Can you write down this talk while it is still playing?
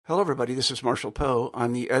Hello, everybody. This is Marshall Poe.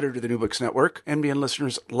 I'm the editor of the New Books Network. NBN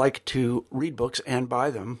listeners like to read books and buy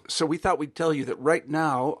them. So we thought we'd tell you that right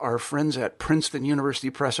now, our friends at Princeton University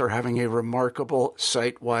Press are having a remarkable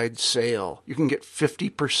site-wide sale. You can get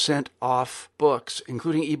 50% off books,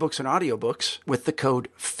 including ebooks and audiobooks, with the code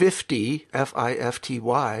 50,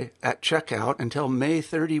 F-I-F-T-Y, at checkout until May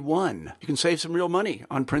 31. You can save some real money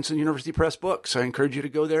on Princeton University Press books. I encourage you to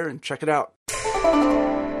go there and check it out.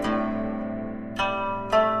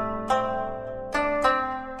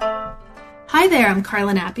 Hi there, I'm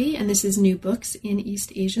Carla Nappi, and this is New Books in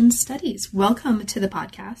East Asian Studies. Welcome to the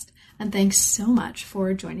podcast, and thanks so much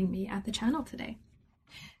for joining me at the channel today.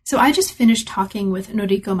 So I just finished talking with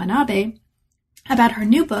Noriko Manabe about her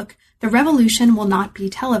new book, The Revolution Will Not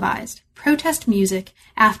Be Televised, Protest Music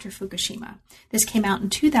After Fukushima. This came out in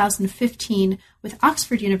 2015 with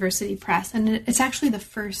Oxford University Press, and it's actually the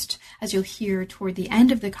first, as you'll hear toward the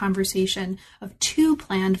end of the conversation, of two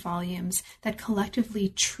planned volumes that collectively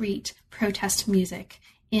treat protest music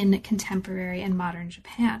in contemporary and modern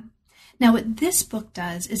Japan. Now, what this book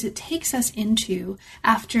does is it takes us into,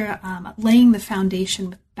 after laying the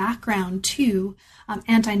foundation with background to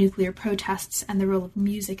anti-nuclear protests and the role of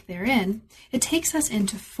music therein, it takes us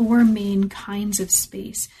into four main kinds of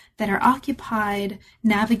space that are occupied,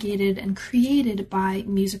 navigated, and created by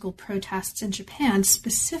musical protests in Japan,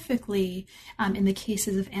 specifically in the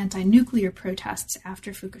cases of anti-nuclear protests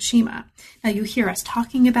after Fukushima. Now, you hear us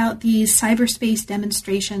talking about these cyberspace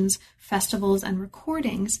demonstrations, festivals, and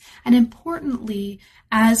recordings, and importantly,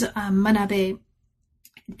 as Manabe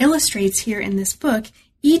illustrates here in this book,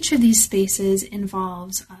 each of these spaces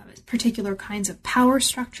involves particular kinds of power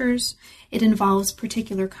structures. It involves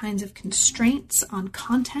particular kinds of constraints on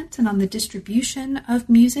content and on the distribution of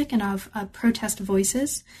music and of protest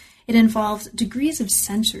voices. It involves degrees of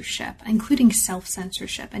censorship, including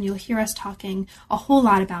self-censorship, and you'll hear us talking a whole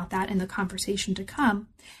lot about that in the conversation to come.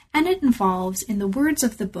 And it involves, in the words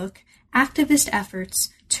of the book, activist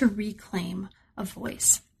efforts to reclaim a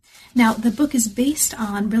voice. Now, the book is based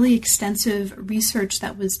on really extensive research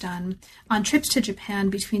that was done on trips to Japan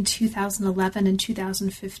between 2011 and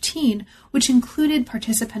 2015, which included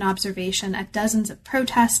participant observation at dozens of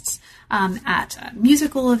protests, at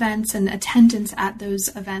musical events, and attendance at those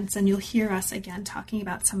events. And you'll hear us again talking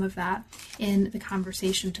about some of that in the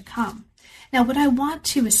conversation to come. Now, what I want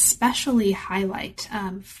to especially highlight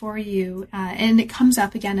for you, and it comes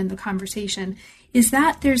up again in the conversation, is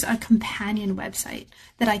that there's a companion website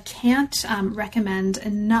that I can't recommend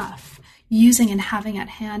enough using and having at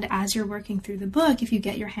hand as you're working through the book if you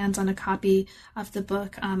get your hands on a copy of the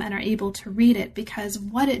book and are able to read it, because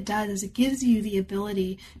what it does is it gives you the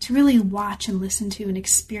ability to really watch and listen to and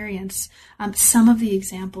experience some of the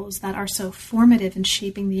examples that are so formative in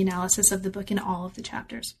shaping the analysis of the book in all of the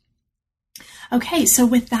chapters. Okay, so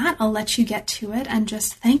with that, I'll let you get to it and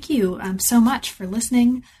just thank you so much for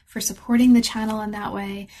listening, for supporting the channel in that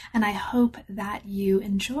way, and I hope that you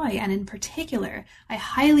enjoy. And in particular, I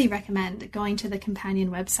highly recommend going to the companion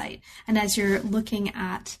website. And as you're looking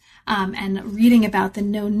at and reading about the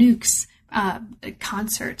No Nukes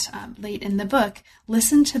concert late in the book,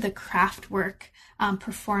 listen to the Kraftwerk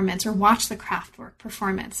performance, or watch the Kraftwerk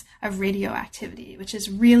performance of Radioactivity, which is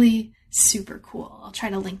really super cool. I'll try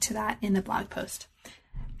to link to that in the blog post.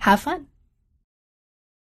 Have fun.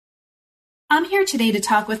 I'm here today to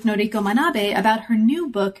talk with Noriko Manabe about her new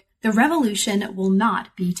book, The Revolution Will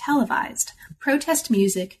Not Be Televised, Protest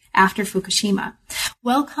Music After Fukushima.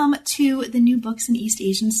 Welcome to the New Books in East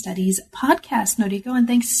Asian Studies podcast, Noriko, and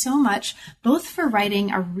thanks so much both for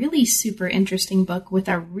writing a really super interesting book with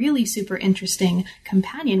a really super interesting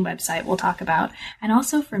companion website we'll talk about, and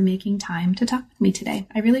also for making time to talk with me today.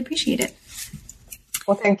 I really appreciate it.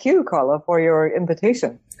 Well, thank you, Carla, for your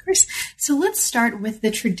invitation. Of course. So let's start with the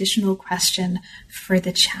traditional question for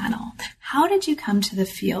the channel. How did you come to the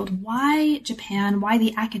field? Why Japan? Why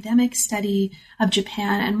the academic study of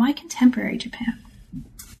Japan? And why contemporary Japan?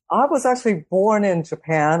 I was actually born in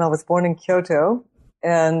Japan. I was born in Kyoto,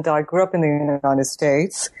 and I grew up in the United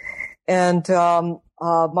States. And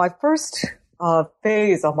my first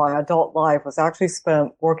phase of my adult life was actually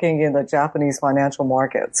spent working in the Japanese financial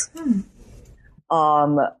markets.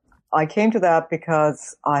 I came to that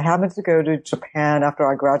because I happened to go to Japan after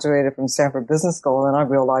I graduated from Stanford Business School, and I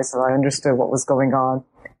realized that I understood what was going on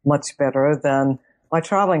much better than my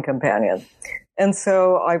traveling companion. And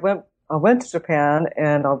so I went to Japan,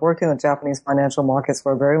 and I worked in the Japanese financial markets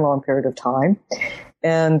for a very long period of time.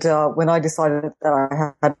 And when I decided that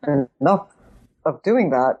I had enough of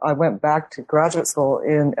doing that, I went back to graduate school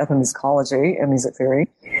in ethnomusicology and music theory.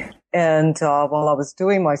 And while I was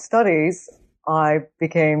doing my studies, I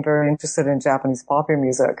became very interested in Japanese popular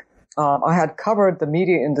music. I had covered the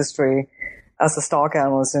media industry as a stock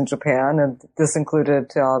analyst in Japan, and this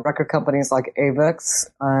included record companies like Avex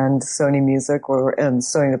and Sony Music, and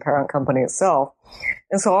Sony, the parent company itself.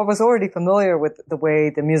 And so I was already familiar with the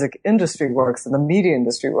way the music industry works and the media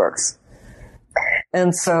industry works.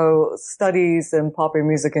 And so studies in popular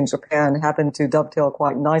music in Japan happened to dovetail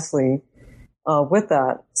quite nicely with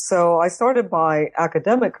that. So I started my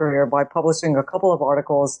academic career by publishing a couple of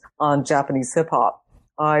articles on Japanese hip-hop.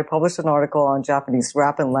 I published an article on Japanese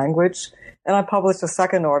rap and language, and I published a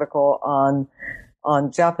second article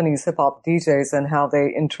on Japanese hip-hop DJs and how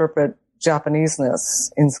they interpret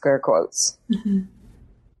Japaneseness, in scare quotes. Mm-hmm.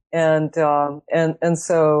 And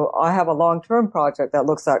so I have a long-term project that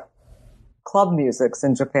looks at club musics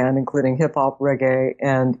in Japan, including hip-hop, reggae,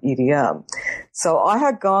 and EDM. So I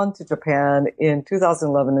had gone to Japan in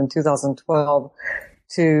 2011 and 2012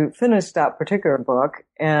 to finish that particular book,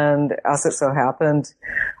 and as it so happened,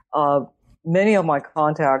 many of my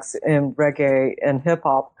contacts in reggae and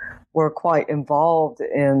hip-hop were quite involved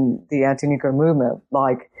in the anti-Negro movement,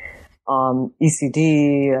 like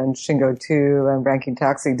ECD and Shingo 2 and Ranking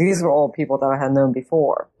Taxi. These were all people that I had known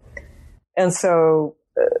before. And so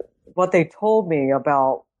what they told me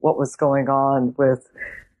about what was going on with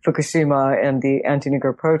Fukushima and the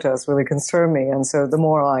anti-Negro protests really concerned me. And so the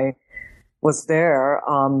more I was there,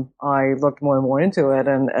 I looked more and more into it,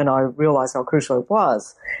 and I realized how crucial it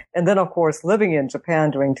was. And then, of course, living in Japan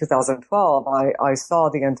during 2012, I saw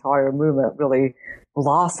the entire movement really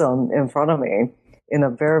blossom in front of me in a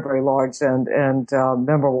very, very large and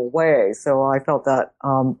memorable way. So I felt that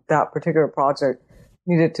that particular project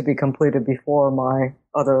needed to be completed before my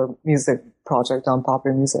other music project on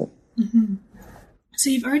popular music. Mm-hmm. So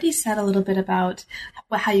you've already said a little bit about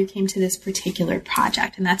how you came to this particular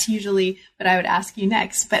project, and that's usually what I would ask you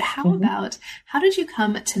next. But how did you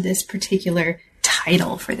come to this particular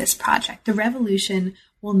title for this project? The Revolution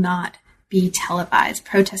Will Not Be Televised,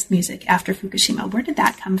 Protest Music After Fukushima. Where did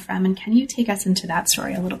that come from? And can you take us into that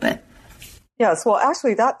story a little bit? Yes, well,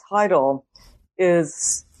 actually, that title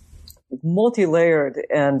is multi-layered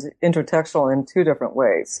and intertextual in two different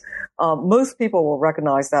ways. Most people will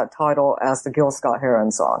recognize that title as the Gil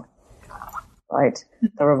Scott-Heron song, right?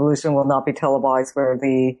 The Revolution Will Not Be Televised, where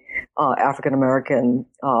the African-American,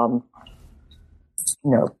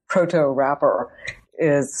 proto-rapper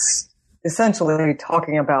is essentially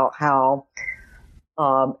talking about how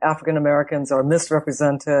African-Americans are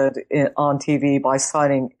misrepresented on TV by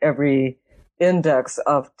citing every index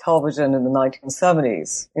of television in the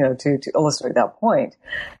 1970s, to illustrate that point.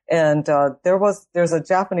 And there's a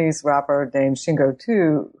Japanese rapper named Shingo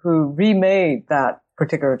 2 who remade that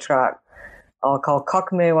particular track called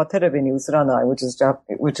Kakumei wa Terebi ni Utsuranai,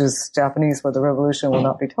 which is Japanese for the revolution will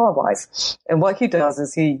not be televised. And what he does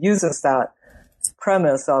is he uses that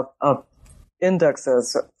premise of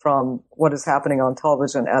indexes from what is happening on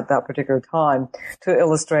television at that particular time to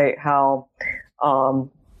illustrate how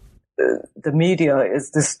the media is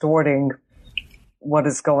distorting what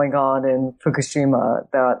is going on in Fukushima,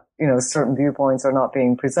 that, certain viewpoints are not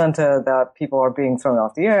being presented, that people are being thrown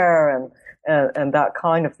off the air and that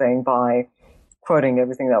kind of thing by quoting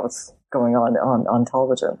everything that was going on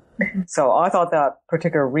television. Mm-hmm. So I thought that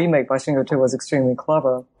particular remake by Shingo 2 was extremely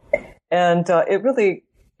clever. And it really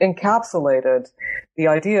encapsulated the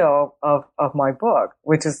idea of my book,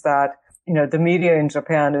 which is that, the media in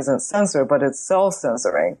Japan isn't censored, but it's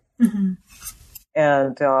self-censoring. Mm-hmm.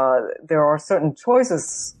 And there are certain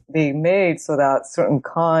choices being made so that certain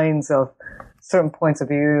points of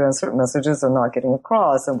view and certain messages are not getting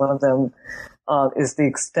across. And one of them is the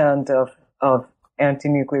extent of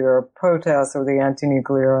anti-nuclear protests or the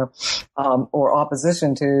anti-nuclear or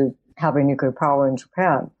opposition to having nuclear power in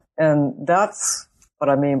Japan. And that's what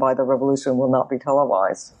I mean by the revolution will not be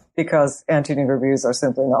televised, because anti-nuclear views are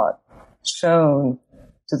simply not shown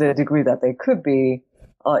to the degree that they could be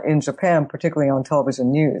in Japan, particularly on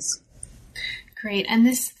television news. Great. And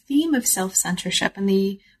this theme of self-censorship and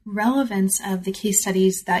the relevance of the case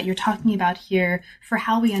studies that you're talking about here for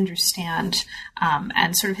how we understand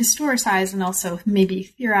and sort of historicize and also maybe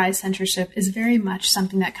theorize censorship is very much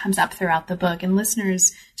something that comes up throughout the book. And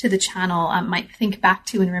listeners to the channel might think back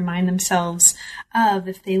to and remind themselves of,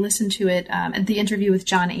 if they listen to it, the interview with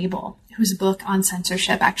John Abel, whose book on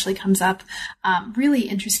censorship actually comes up really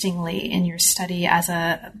interestingly in your study as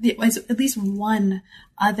at least one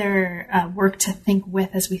other work to think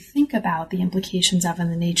with as we think about the implications of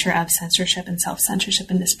and the nature of censorship and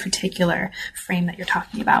self-censorship in this particular frame that you're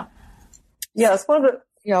talking about. Yes, one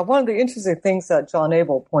of the interesting things that John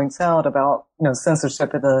Abel points out about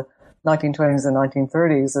censorship in the 1920s and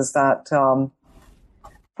 1930s is that,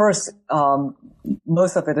 first,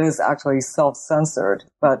 most of it is actually self-censored,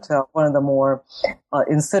 but one of the more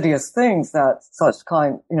insidious things that such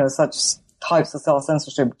types of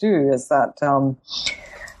self-censorship do is that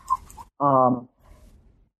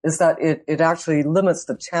it actually limits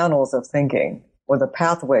the channels of thinking or the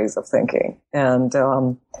pathways of thinking. And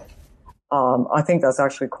I think that's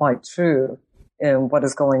actually quite true in what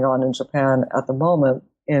is going on in Japan at the moment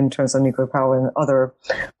in terms of nuclear power and other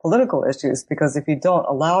political issues, because if you don't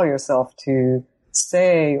allow yourself to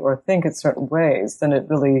say or think in certain ways, then it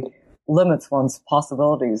really limits one's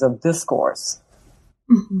possibilities of discourse.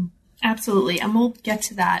 Mm-hmm. Absolutely. And we'll get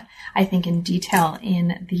to that, I think, in detail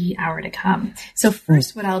in the hour to come. So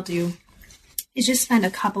first, what I'll do is just spend a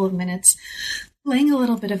couple of minutes laying a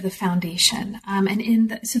little bit of the foundation.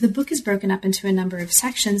 So the book is broken up into a number of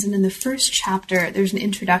sections. And in the first chapter, there's an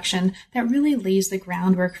introduction that really lays the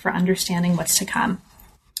groundwork for understanding what's to come.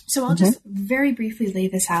 So I'll just very briefly lay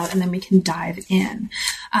this out, and then we can dive in.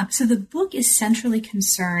 So the book is centrally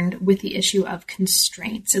concerned with the issue of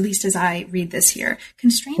constraints, at least as I read this here.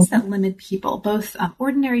 Constraints that limit people, both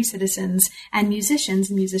ordinary citizens and musicians.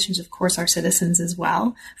 And musicians, of course, are citizens as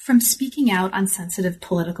well, from speaking out on sensitive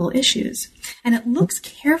political issues. And it looks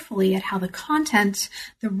carefully at how the content,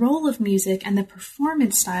 the role of music, and the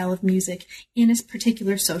performance style of music in a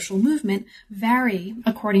particular social movement vary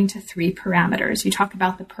according to three parameters. You talk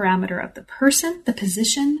about the parameter of the person, the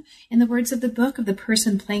position, in the words of the book, of the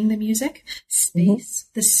person playing the music, space,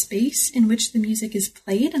 the space in which the music is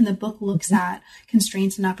played, and the book looks at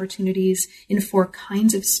constraints and opportunities in 4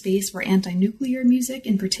 kinds of space where anti-nuclear music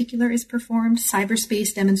in particular is performed,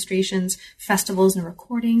 cyberspace demonstrations, festivals and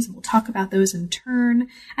recordings, and we'll talk about those in turn,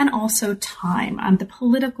 and also time, the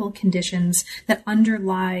political conditions that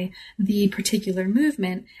underlie the particular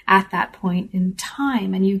movement at that point in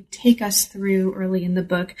time. And you take us through early in the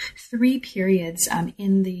book 3 periods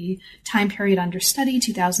in the time period under study,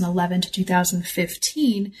 2011 to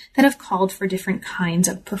 2015, that have called for different kinds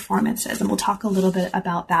of performances. And we'll talk a little bit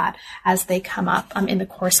about that as they come up in the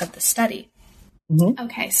course of the study.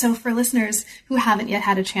 Okay, so for listeners who haven't yet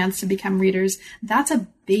had a chance to become readers, that's a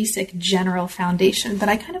basic general foundation, but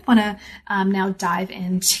I kind of want to now dive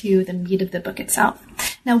into the meat of the book itself.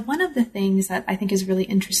 Now, one of the things that I think is really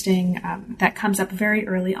interesting that comes up very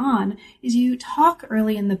early on is you talk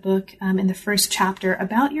early in the book, in the first chapter,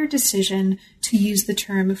 about your decision to use the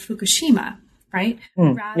term Fukushima, right?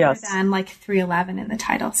 Rather than like 311 in the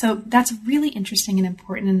title. So that's really interesting and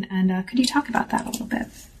important. And could you talk about that a little bit?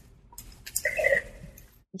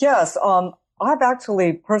 Yes, I've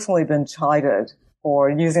actually personally been chided for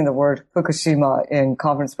using the word Fukushima in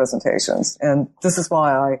conference presentations. And this is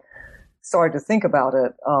why I started to think about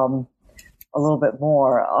it a little bit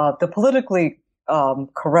more. The politically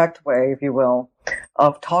correct way, if you will,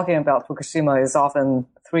 of talking about Fukushima is often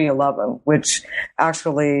 311, which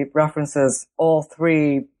actually references all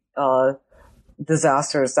 3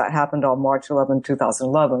 disasters that happened on March 11,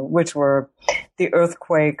 2011, which were the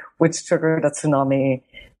earthquake, which triggered a tsunami,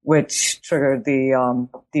 which triggered the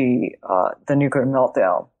nuclear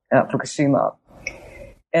meltdown at Fukushima.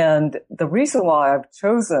 And the reason why I've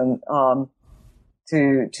chosen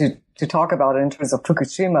to talk about it in terms of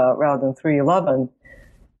Fukushima rather than 311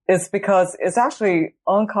 is because it's actually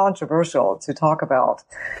uncontroversial to talk about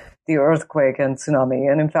the earthquake and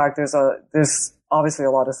tsunami. And in fact, there's obviously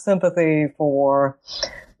a lot of sympathy for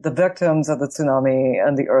the victims of the tsunami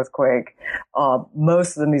and the earthquake.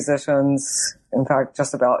 Most of the musicians, in fact,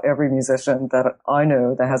 just about every musician that I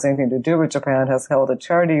know that has anything to do with Japan has held a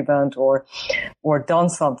charity event or done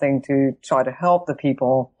something to try to help the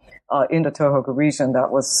people in the Tohoku region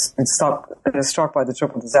that was struck by the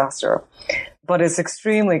triple disaster. But it's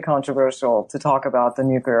extremely controversial to talk about the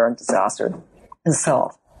nuclear disaster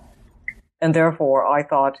itself. And therefore, I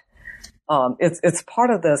thought it's part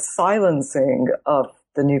of the silencing of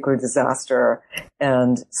the nuclear disaster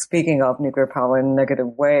and speaking of nuclear power in a negative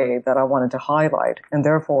way that I wanted to highlight. And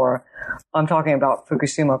therefore, I'm talking about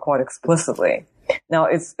Fukushima quite explicitly. Now,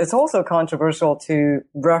 it's also controversial to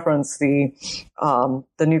reference the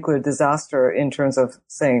nuclear disaster in terms of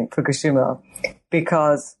saying Fukushima,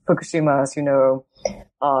 because Fukushima, as you know,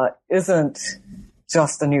 isn't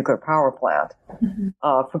just a nuclear power plant.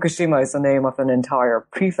 Fukushima is the name of an entire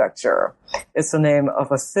prefecture. It's the name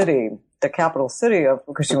of a city, the capital city of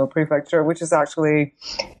Fukushima Prefecture, which is actually,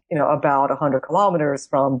 about 100 kilometers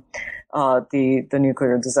from the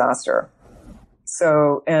nuclear disaster.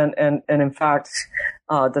 So, and in fact,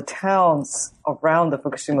 the towns around the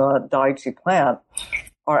Fukushima Daiichi plant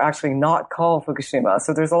are actually not called Fukushima.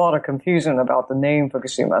 So there's a lot of confusion about the name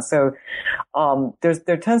Fukushima. So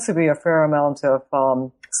there tends to be a fair amount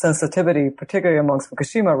of sensitivity, particularly amongst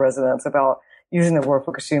Fukushima residents, about using the word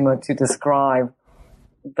Fukushima to describe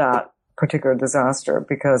that particular disaster,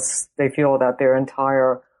 because they feel that their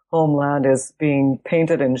entire homeland is being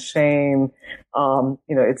painted in shame.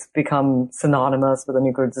 It's become synonymous with a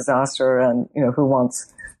nuclear disaster, and, who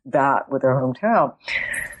wants that with their hometown?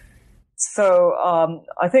 So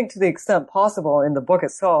I think to the extent possible in the book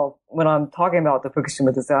itself, when I'm talking about the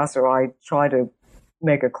Fukushima disaster, I try to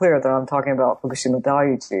make it clear that I'm talking about Fukushima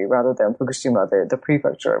Daiichi rather than Fukushima, the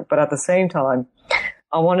prefecture. But at the same time,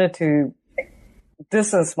 I wanted to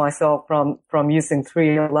distance myself from using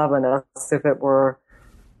 311 as if it were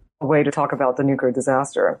a way to talk about the nuclear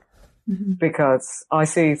disaster, because I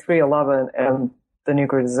see 311 and the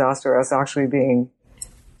nuclear disaster as actually being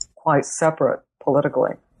quite separate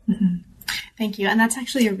politically. Thank you. And that's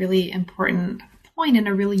actually a really important point and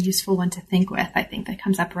a really useful one to think with, I think, that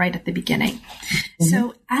comes up right at the beginning.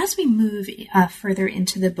 So as we move further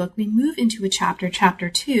into the book, we move into a chapter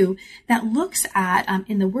 2, that looks at,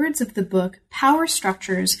 in the words of the book, power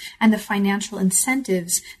structures and the financial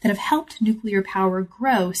incentives that have helped nuclear power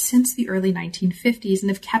grow since the early 1950s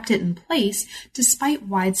and have kept it in place despite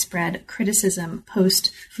widespread criticism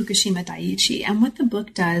post-Fukushima Daiichi. And what the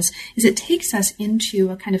book does is it takes us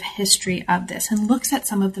into a kind of history of this and looks at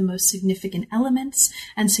some of the most significant elements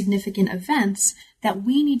and significant events that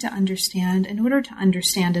we need to understand in order to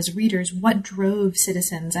understand as readers what drove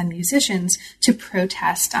citizens and musicians to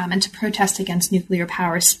protest and to protest against nuclear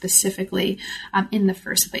power specifically in the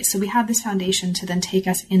first place. So we have this foundation to then take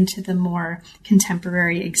us into the more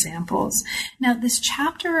contemporary examples. Now, this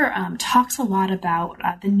chapter talks a lot about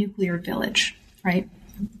the nuclear village, right?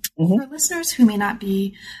 For listeners who may not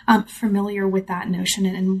be familiar with that notion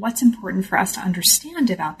and what's important for us to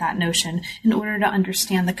understand about that notion in order to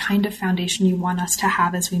understand the kind of foundation you want us to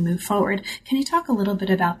have as we move forward, can you talk a little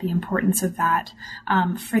bit about the importance of that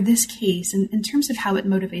for this case in terms of how it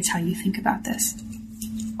motivates how you think about this?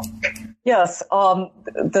 Yes.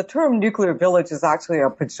 The term nuclear village is actually a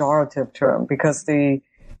pejorative term because the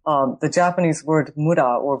Japanese word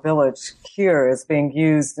mura, or village, here is being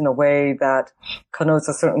used in a way that connotes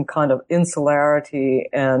a certain kind of insularity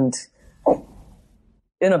and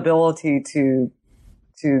inability to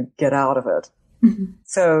get out of it.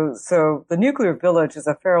 So the nuclear village is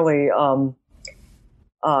a fairly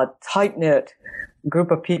tight-knit group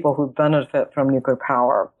of people who benefit from nuclear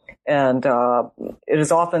power. And it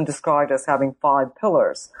is often described as having 5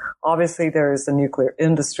 pillars. Obviously, there is the nuclear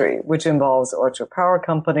industry, which involves electric power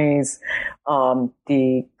companies,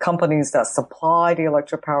 the companies that supply the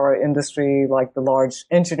electric power industry, like the large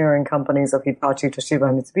engineering companies of Hitachi, Toshiba,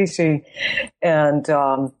 and Mitsubishi, and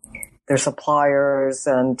their suppliers,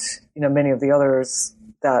 and many of the others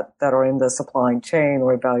that are in the supplying chain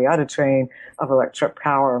or value-added chain of electric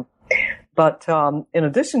power. But in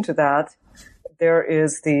addition to that, there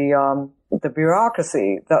is the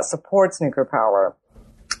bureaucracy that supports nuclear power.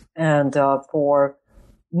 And for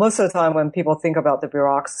most of the time when people think about the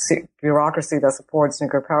bureaucracy that supports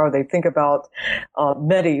nuclear power, they think about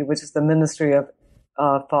METI, which is the Ministry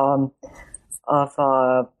of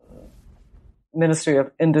Ministry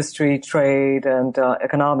of Industry, Trade, and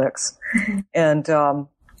Economics. And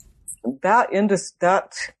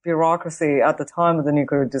that bureaucracy at the time of the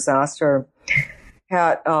nuclear disaster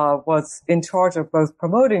was in charge of both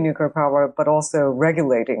promoting nuclear power but also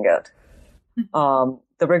regulating it.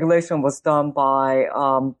 The regulation was done by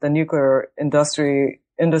the Nuclear Industry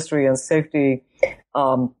and Safety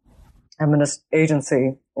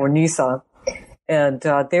Agency, or NISA, and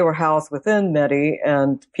they were housed within METI,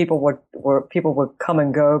 and people would come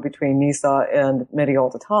and go between NISA and METI all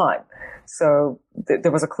the time. So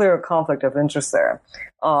there was a clear conflict of interest there.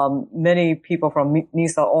 Many people from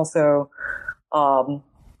NISA also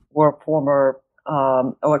were former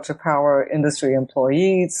electric power industry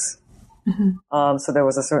employees. So there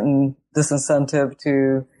was a certain disincentive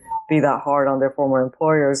to be that hard on their former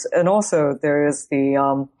employers. And also there is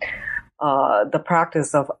the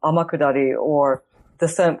practice of amakudari, or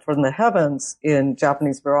descent from the heavens, in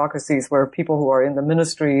Japanese bureaucracies, where people who are in the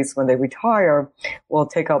ministries, when they retire, will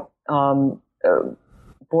take up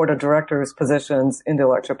board of directors positions in the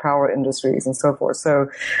electric power industries and so forth. So,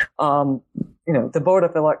 the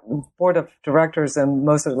board of directors in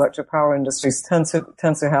most of the electric power industries tends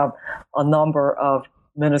to have a number of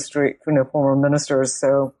former ministers.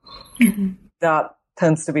 So that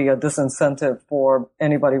tends to be a disincentive for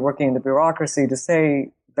anybody working in the bureaucracy to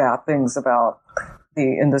say bad things about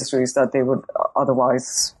the industries that they would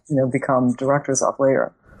otherwise, become directors of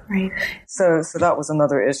later. Right. So that was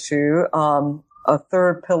another issue. A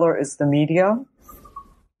third pillar is the media,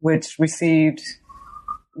 which received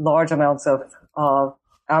large amounts of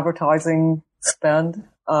advertising spend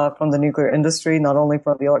from the nuclear industry, not only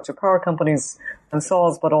from the electric power companies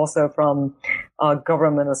themselves, but also from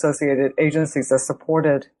government-associated agencies that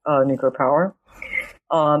supported nuclear power.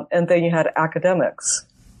 And then you had academics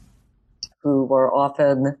who were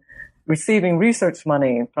often receiving research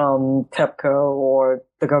money from TEPCO or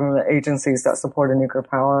the government agencies that supported nuclear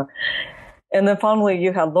power. And then finally,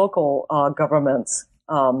 you had local governments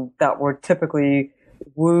that were typically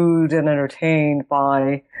wooed and entertained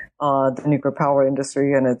by the nuclear power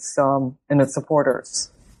industry and its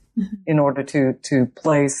supporters in order to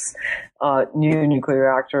place new nuclear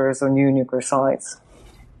reactors or new nuclear sites.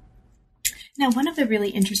 Now, one of the really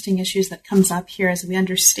interesting issues that comes up here as we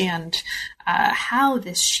understand how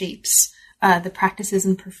this shapes the practices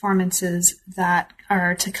and performances that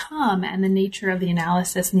are to come and the nature of the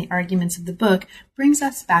analysis and the arguments of the book brings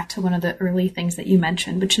us back to one of the early things that you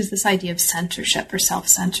mentioned, which is this idea of censorship or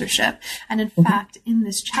self-censorship. And in fact, in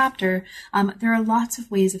this chapter, there are lots of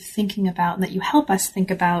ways of thinking about, and that you help us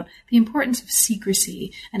think about, the importance of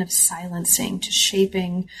secrecy and of silencing to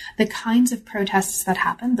shaping the kinds of protests that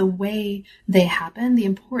happen, the way they happen, the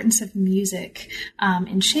importance of music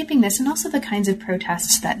in shaping this, and also the kinds of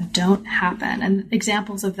protests that don't happen. And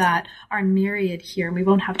examples of that are myriad here. We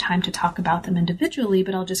won't have time to talk about them individually,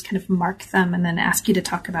 but I'll just kind of mark them and then ask you to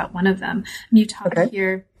talk about one of them. And you talk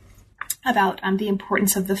here about the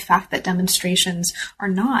importance of the fact that demonstrations are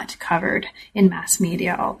not covered in mass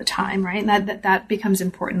media all the time, right? And that becomes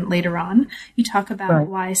important later on. You talk about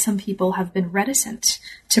why some people have been reticent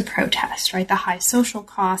to protest, right? The high social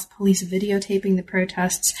cost, police videotaping the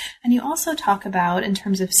protests. And you also talk about, in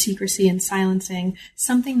terms of secrecy and silencing,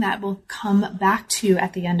 something that we'll come back to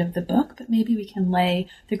at the end of the book, but maybe we can lay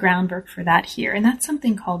the groundwork for that here. And that's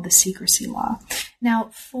something called the secrecy law.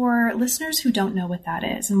 Now, for listeners who don't know what that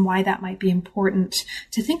is and why that might be important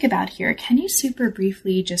to think about here, can you super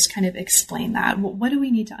briefly just kind of explain that? What do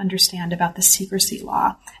we need to understand about the secrecy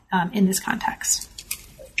law in this context?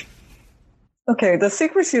 Okay, the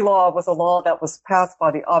secrecy law was a law that was passed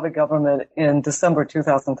by the Abe government in December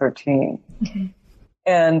 2013.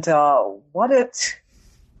 And what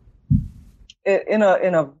in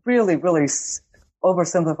a really, really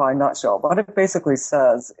oversimplified nutshell, what it basically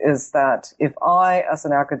says is that if I, as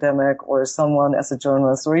an academic, or someone as a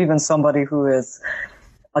journalist, or even somebody who is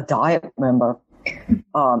a Diet member,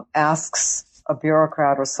 asks a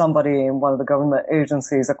bureaucrat or somebody in one of the government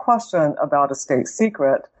agencies a question about a state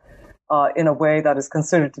secret in a way that is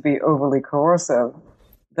considered to be overly coercive,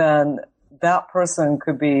 then that person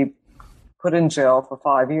could be put in jail for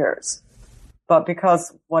 5 years. But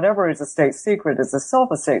because whatever is a state secret is itself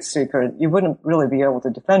a state secret, you wouldn't really be able to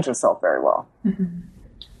defend yourself very well.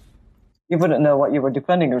 You wouldn't know what you were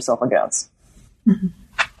defending yourself against.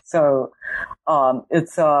 So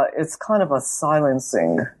it's kind of a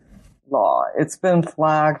silencing law. It's been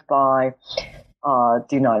flagged by the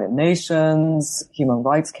United Nations, Human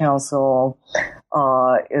Rights Council.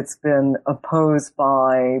 It's been opposed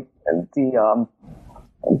by the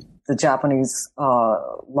Japanese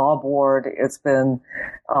law board. It's been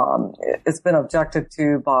objected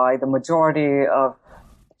to by the majority of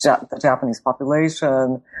the Japanese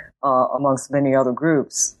population, amongst many other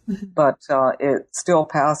groups. But it still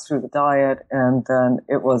passed through the Diet, and then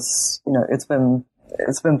it was, it's been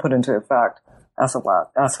put into effect as of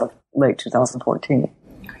late 2014.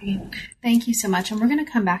 Great. Thank you so much. And we're going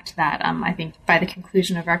to come back to that, I think, by the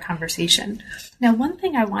conclusion of our conversation. Now, one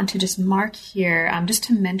thing I want to just mark here, just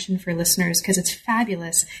to mention for listeners, because it's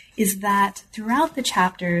fabulous, is that throughout the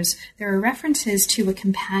chapters, there are references to a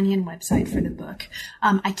companion website for the book.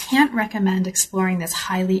 I can't recommend exploring this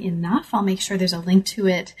highly enough. I'll make sure there's a link to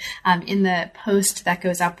it in the post that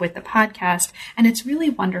goes up with the podcast. And it's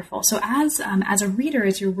really wonderful. So as a reader,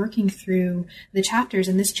 as you're working through the chapters,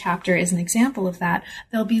 and this chapter is an example of that,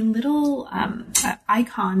 there'll be little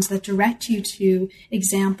icons that direct you to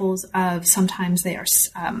examples of, sometimes they are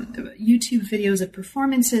YouTube videos of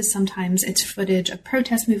performances, sometimes it's footage of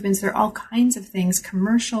protest movements. There are all kinds of things,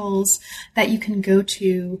 commercials that you can go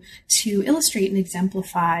to illustrate and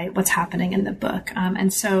exemplify what's happening in the book.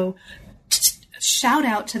 And so shout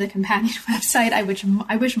out to the companion website. I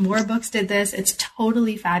wish more books did this. It's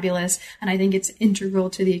totally fabulous. And I think it's integral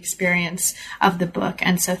to the experience of the book.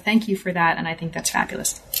 And so thank you for that. And I think that's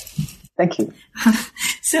fabulous. Thank you.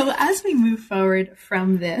 So as we move forward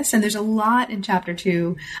from this, and there's a lot in chapter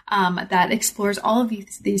 2 that explores all of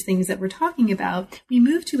these things that we're talking about, we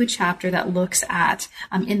move to a chapter that looks at,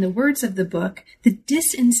 in the words of the book, the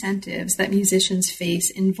disincentives that musicians face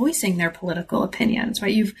in voicing their political opinions,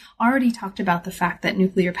 right? You've already talked about the fact that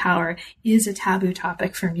nuclear power is a taboo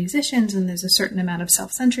topic for musicians, and there's a certain amount of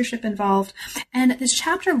self-censorship involved. And this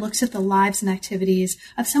chapter looks at the lives and activities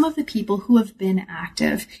of some of the people who have been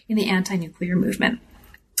active in the anti-nuclear movement.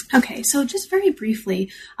 Okay, so just very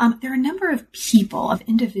briefly, there are a number of people, of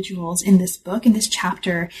individuals in this book, and this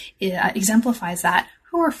chapter exemplifies that,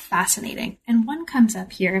 who are fascinating. And one comes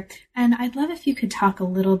up here, and I'd love if you could talk a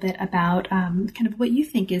little bit about kind of what you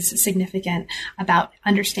think is significant about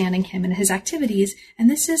understanding him and his activities. And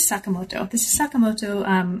this is Sakamoto. This is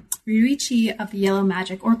Sakamoto Ryuichi of the Yellow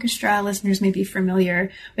Magic Orchestra. Listeners may be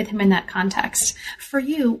familiar with him in that context. For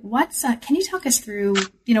you, can you talk us through,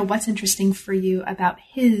 what's interesting for you about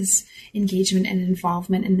his engagement and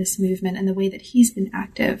involvement in this movement and the way that he's been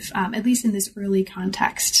active, at least in this early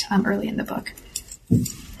context, early in the book?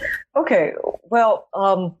 Okay, well,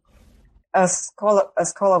 as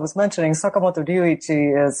Carla was mentioning, Sakamoto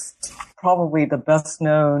Ryuichi is probably the best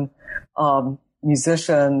known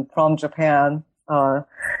musician from Japan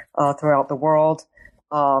throughout the world.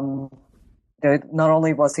 Not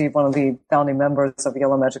only was he one of the founding members of the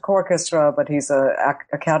Yellow Magic Orchestra, but he's an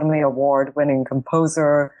Academy Award-winning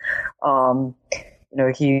composer.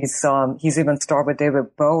 He's even starred with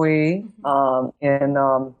David Bowie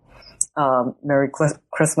in Merry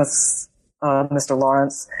Christmas, Mr.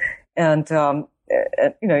 Lawrence. And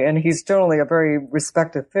he's generally a very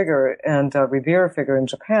respected figure and a revered figure in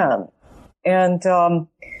Japan. And,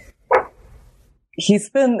 he's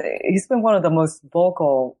been one of the most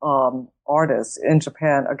vocal, artists in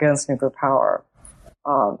Japan against nuclear power.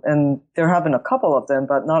 And there have been a couple of them,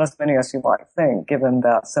 but not as many as you might think, given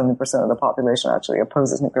that 70% of the population actually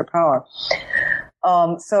opposes nuclear power.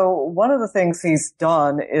 So one of the things he's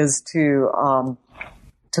done is to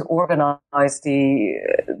organize the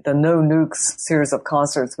No Nukes series of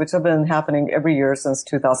concerts, which have been happening every year since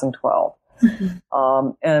 2012.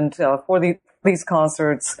 Mm-hmm. For these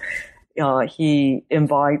concerts, he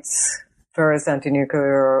invites various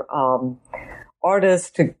anti-nuclear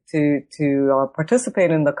artists to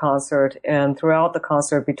participate in the concert, and throughout the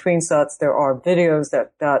concert, between sets, there are videos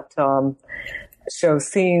that show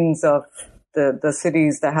scenes of the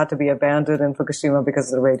cities that had to be abandoned in Fukushima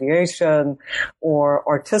because of the radiation, or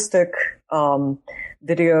artistic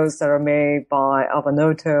videos that are made by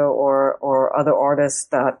Abanoto or other artists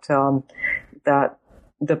that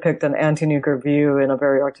depict an anti-nuclear view in a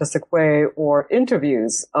very artistic way, or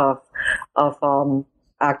interviews of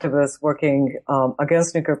activists working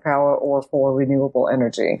against nuclear power or for renewable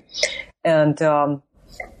energy. And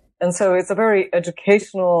so it's a very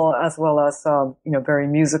educational as well as, very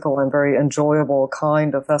musical and very enjoyable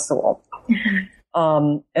kind of festival.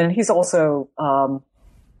 Mm-hmm. And he's also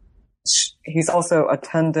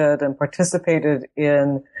attended and participated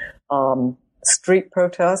in, street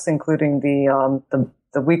protests, including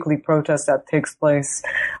the weekly protest that takes place,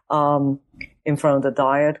 in front of the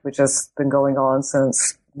Diet, which has been going on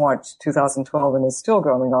since March 2012 and is still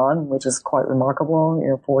going on, which is quite remarkable,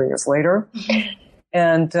 4 years later. Mm-hmm.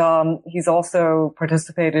 And he's also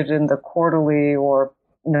participated in the quarterly or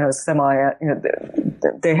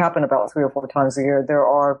they happen about 3 or 4 times a year. There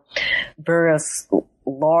are various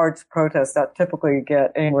large protests that typically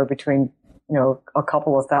get anywhere between a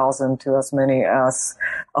couple of thousand to as many as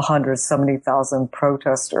 170,000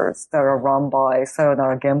 protesters that are run by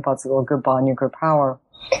Sayonara Genpatsu, or Goodbye Nuclear Power.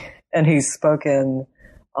 And he's spoken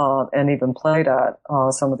and even played at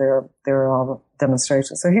some of their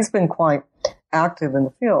demonstrations. So he's been quite active in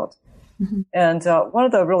the field. Mm-hmm. And one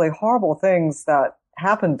of the really horrible things that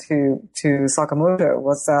happened to Sakamoto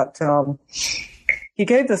was that he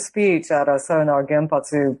gave the speech at a Sayonara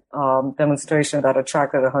Genpatsu demonstration that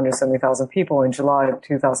attracted 170,000 people in July of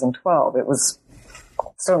 2012. It was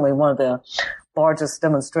certainly one of the largest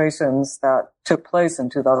demonstrations that took place in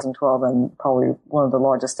 2012, and probably one of the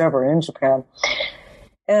largest ever in Japan.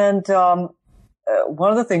 And one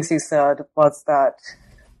of the things he said was that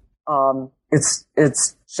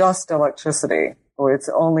it's just electricity, or it's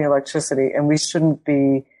only electricity, and we shouldn't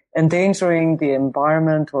be endangering the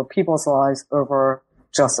environment or people's lives over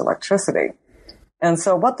just electricity. And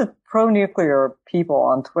so what the pro-nuclear people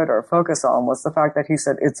on Twitter focused on was the fact that he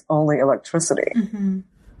said it's only electricity. Mm-hmm.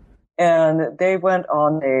 And they went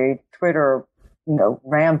on a Twitter,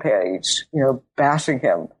 rampage, bashing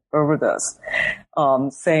him over this,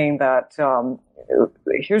 saying that,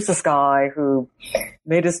 here's this guy who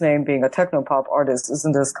made his name being a technopop artist.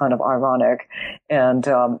 Isn't this kind of ironic? And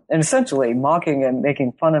essentially mocking and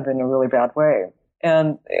making fun of him in a really bad way.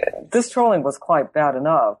 And this trolling was quite bad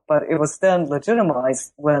enough, but it was then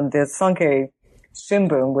legitimized when the Sankei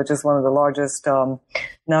Shimbun, which is one of the largest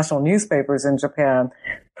national newspapers in Japan,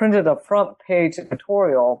 printed a front page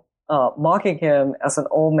editorial mocking him as an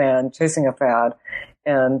old man chasing a fad,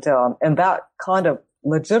 and that kind of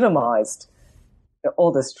legitimized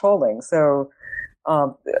all this trolling. So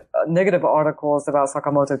negative articles about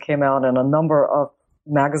Sakamoto came out in a number of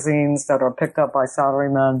magazines that are picked up by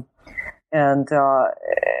salarymen. And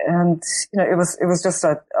it was just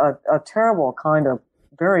a terrible kind of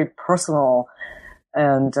very personal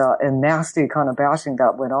and nasty kind of bashing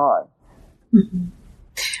that went on. Mm-hmm.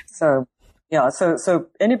 So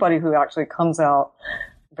anybody who actually comes out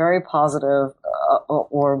very positive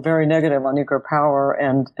or very negative on nuclear power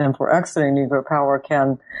and for exiting nuclear power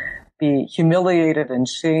can be humiliated and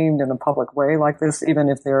shamed in a public way like this, even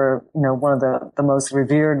if they're one of the most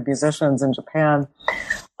revered musicians in Japan.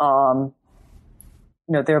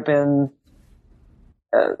 There have been,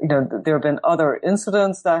 there have been other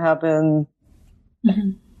incidents that have been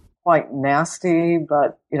mm-hmm. quite nasty,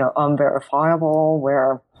 but, unverifiable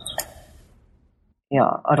where,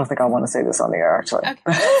 I don't think I want to say this on the air, actually. Okay.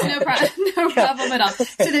 No problem at all.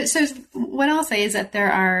 So what I'll say is that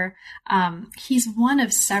there are, he's one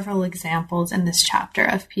of several examples in this chapter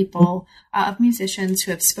of people, of musicians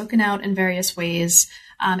who have spoken out in various ways,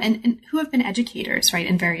 and who have been educators, right,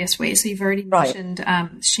 in various ways. So you've already mentioned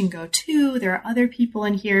Shingo too. There are other people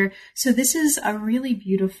in here. So this is a really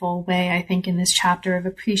beautiful way, I think, in this chapter of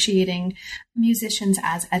appreciating musicians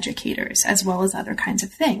as educators, as well as other kinds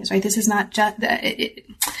of things, right? This is not just,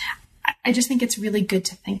 I just think it's really good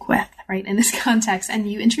to think with, right, in this context.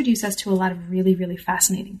 And you introduce us to a lot of really, really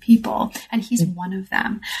fascinating people, and he's one of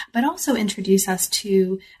them. But also introduce us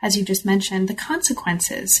to, as you just mentioned, the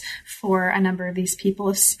consequences for a number of these people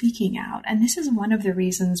of speaking out. And this is one of the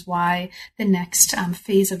reasons why the next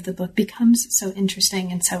phase of the book becomes so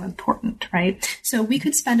interesting and so important, right? So we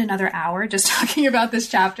could spend another hour just talking about this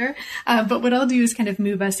chapter, but what I'll do is kind of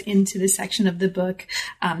move us into the section of the book.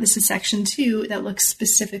 This is section 2 that looks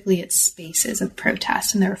specifically at spaces of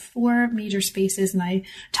protest. And there are 4 major spaces, and I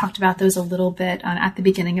talked about those a little bit at the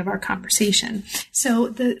beginning of our conversation. So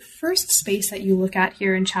the first space that you look at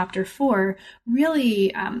here in chapter 4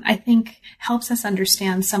 really, I think, helps us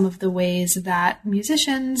understand some of the ways that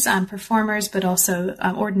musicians, performers, but also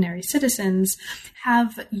ordinary citizens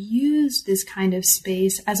have used this kind of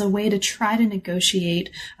space as a way to try to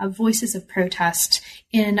negotiate voices of protest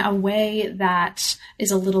in a way that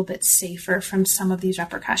is a little bit safer from some of these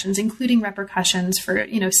repercussions, including repercussions for,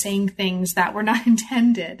 saying things that were not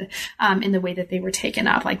intended in the way that they were taken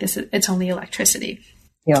up, like this, it's only electricity.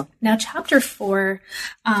 Yeah. Now, chapter 4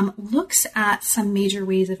 looks at some major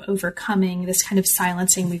ways of overcoming this kind of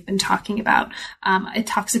silencing we've been talking about. It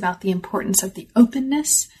talks about the importance of the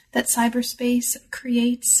openness that cyberspace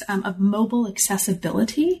creates, of mobile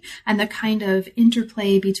accessibility, and the kind of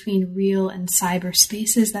interplay between real and cyber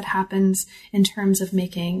spaces that happens in terms of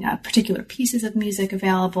making particular pieces of music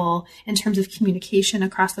available, in terms of communication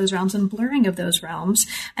across those realms and blurring of those realms.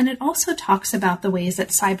 And it also talks about the ways that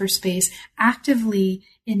cyberspace actively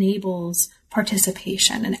enables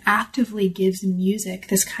participation and actively gives music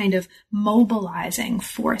this kind of mobilizing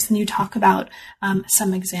force. And you talk about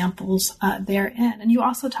some examples therein. And you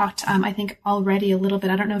also talked, I think, already a little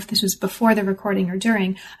bit, I don't know if this was before the recording or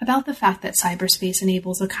during, about the fact that cyberspace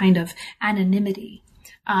enables a kind of anonymity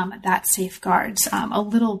that safeguards a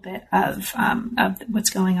little bit of what's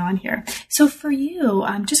going on here. So for you,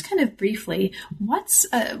 just kind of briefly, what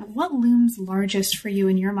looms largest for you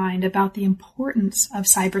in your mind about the importance of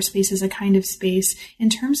cyberspace as a kind of space in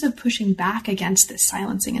terms of pushing back against this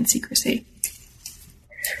silencing and secrecy?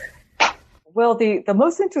 Well, the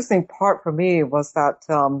most interesting part for me was that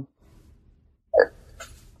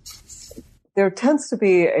there tends to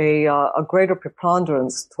be a greater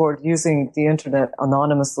preponderance toward using the internet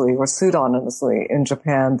anonymously or pseudonymously in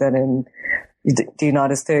Japan than in the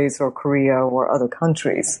United States or Korea or other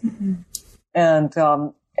countries. Mm-hmm. And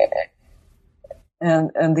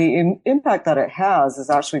the impact that it has is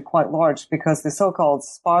actually quite large, because the so-called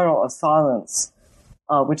spiral of silence,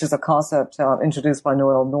 which is a concept introduced by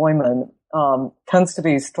Noel Neumann, tends to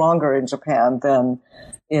be stronger in Japan than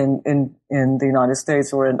in the United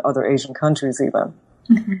States or in other Asian countries even.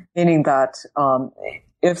 Mm-hmm. Meaning that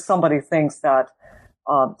if somebody thinks that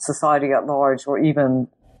society at large, or even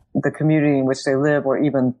the community in which they live, or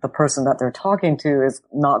even the person that they're talking to, is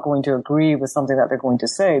not going to agree with something that they're going to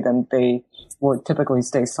say, then they will typically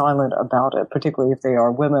stay silent about it, particularly if they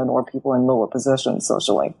are women or people in lower positions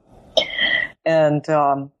socially. And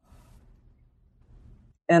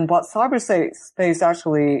what cyberspace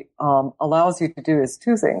actually allows you to do is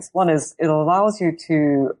two things. One is it allows you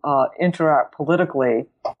to interact politically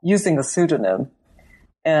using a pseudonym.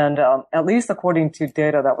 And at least according to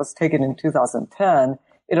data that was taken in 2010,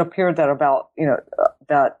 it appeared that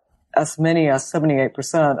that as many as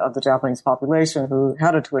 78% of the Japanese population who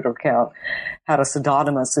had a Twitter account had a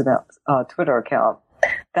pseudonymous Twitter account.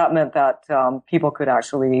 That meant that people could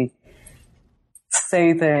actually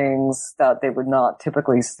say things that they would not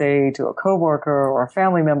typically say to a coworker or a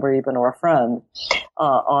family member, even, or a friend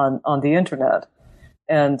on the internet.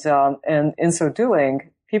 And in so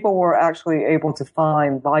doing, people were actually able to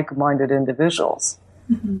find like-minded individuals.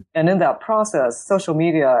 Mm-hmm. And in that process, social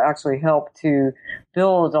media actually helped to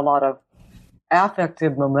build a lot of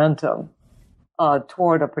affective momentum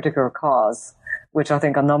toward a particular cause, which I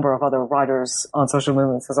think a number of other writers on social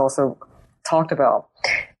movements has also talked about.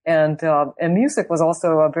 And music was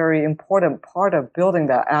also a very important part of building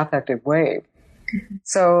that affective wave. Mm-hmm.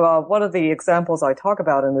 So one of the examples I talk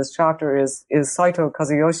about in this chapter is Saito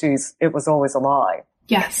Kazuyoshi's "It Was Always a Lie."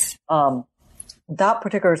 Yes. That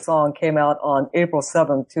particular song came out on April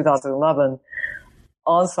 7th, 2011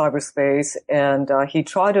 on cyberspace, and he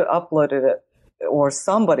tried to upload it, or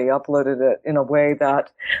somebody uploaded it in a way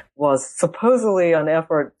that was supposedly an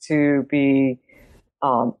effort to be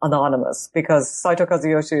anonymous, because Saito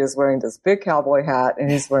Kazuyoshi is wearing this big cowboy hat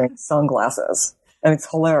and he's wearing sunglasses, and it's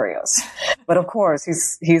hilarious. But of course,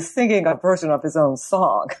 he's singing a version of his own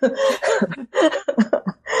song.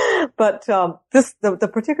 But the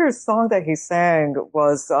particular song that he sang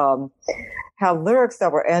was had lyrics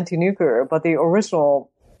that were anti-nuclear, but the original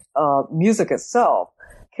music itself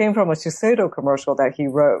came from a Shiseido commercial that he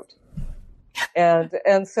wrote.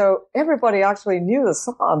 And so everybody actually knew the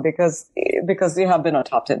song because it had been a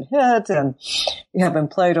top 10 hit, and it had been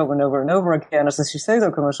played over and over and over again as a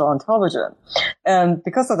Shiseido commercial on television. And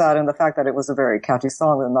because of that, and the fact that it was a very catchy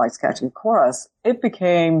song with a nice catchy chorus,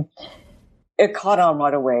 it caught on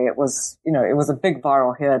right away. It was a big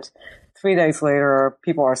viral hit. 3 days later,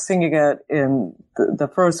 people are singing it in the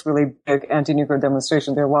first really big anti-nuclear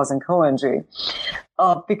demonstration there was in Koenji,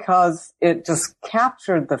 because it just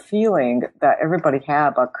captured the feeling that everybody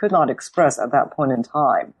had but could not express at that point in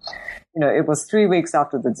time. It was 3 weeks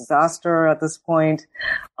after the disaster at this point.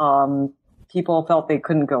 People felt they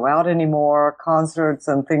couldn't go out anymore. Concerts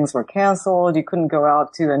and things were canceled. You couldn't go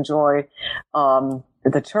out to enjoy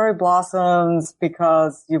the cherry blossoms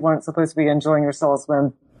because you weren't supposed to be enjoying yourselves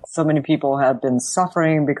when so many people had been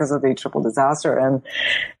suffering because of the triple disaster.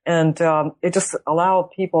 And it just allowed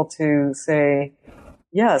people to say,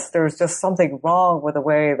 yes, there's just something wrong with the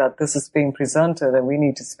way that this is being presented, and we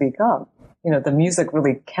need to speak up. The music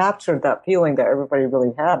really captured that feeling that everybody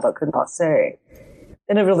really had but could not say.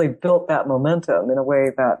 And it really built that momentum in a way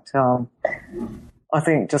that I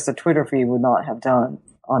think just a Twitter feed would not have done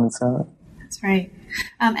on its own. That's right.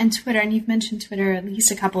 And Twitter, and you've mentioned Twitter at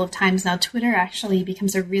least a couple of times now. Twitter actually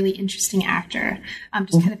becomes a really interesting actor,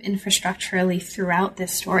 just kind of infrastructurally throughout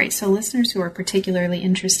this story. So listeners who are particularly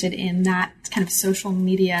interested in that kind of social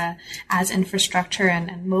media as infrastructure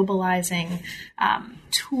and mobilizing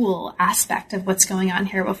tool aspect of what's going on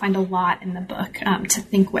here will find a lot in the book to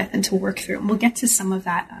think with and to work through. And we'll get to some of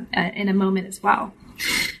that in a moment as well.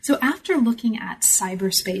 So after looking at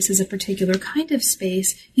cyberspace as a particular kind of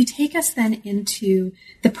space, you take us then into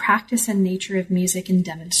the practice and nature of music and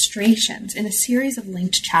demonstrations in a series of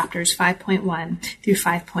linked chapters 5.1 through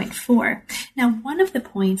 5.4. Now, one of the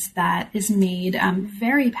points that is made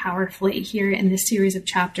very powerfully here in this series of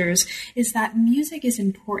chapters is that music is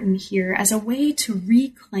important here as a way to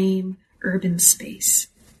reclaim urban space.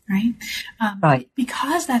 Right? Right.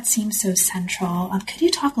 Because that seems so central, could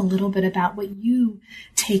you talk a little bit about what you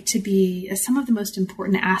take to be some of the most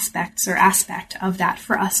important aspect of that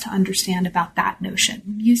for us to understand about that notion?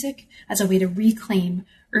 Music as a way to reclaim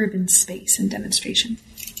urban space and demonstration.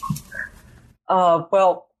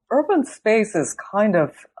 Well, urban space is kind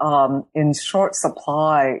of in short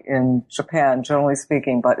supply in Japan, generally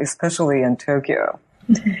speaking, but especially in Tokyo.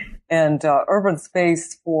 And urban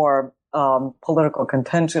space for political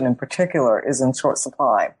contention in particular is in short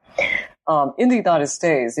supply. In the United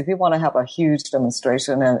States, if you want to have a huge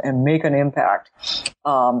demonstration and make an impact,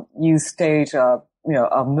 you stage a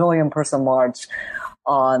 1 million person march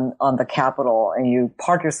on the Capitol, and you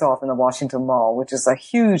park yourself in the Washington Mall, which is a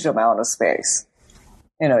huge amount of space.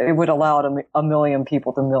 It would allow 1 million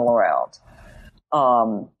people to mill around.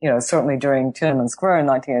 Certainly during Tiananmen Square in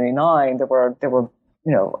 1989,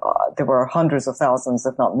 there were hundreds of thousands,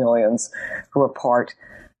 if not millions, who were parked,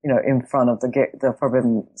 in front of the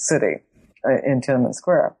Forbidden City in Tiananmen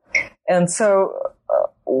Square. And so,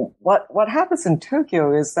 what happens in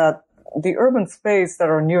Tokyo is that the urban space that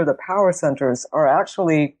are near the power centers are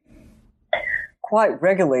actually quite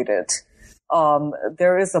regulated.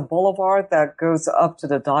 There is a boulevard that goes up to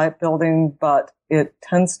the Diet Building, but it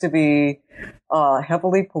tends to be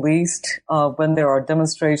heavily policed. When there are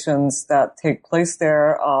demonstrations that take place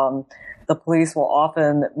there, the police will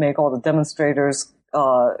often make all the demonstrators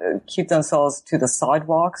keep themselves to the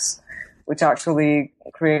sidewalks, which actually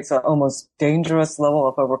creates an almost dangerous level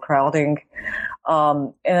of overcrowding.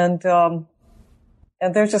 And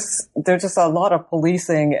there's just a lot of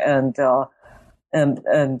policing and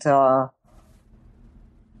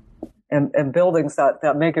buildings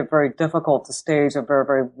that make it very difficult to stage a very,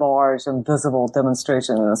 very large and visible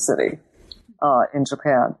demonstration in a city, in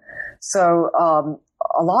Japan. So,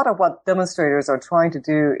 a lot of what demonstrators are trying to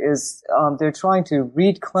do is, they're trying to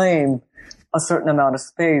reclaim a certain amount of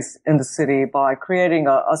space in the city by creating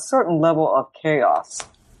a certain level of chaos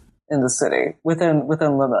in the city within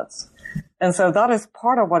limits. And so that is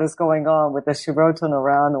part of what is going on with the Shiroto no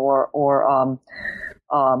Ran or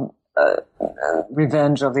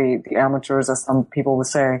revenge of the amateurs, as some people would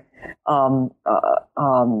say,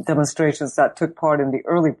 demonstrations that took part in the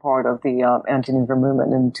early part of the anti-nuclear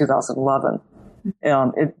movement in 2011.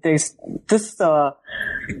 This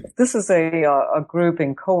is a group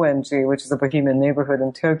in Koenji, which is a bohemian neighborhood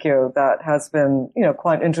in Tokyo, that has been,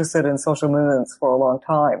 quite interested in social movements for a long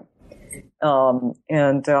time.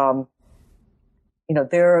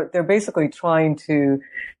 They're basically trying to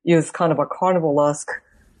use kind of a carnivalesque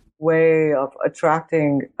way of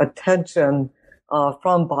attracting attention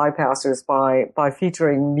from bypassers by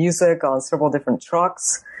featuring music on several different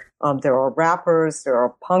trucks. There are rappers, there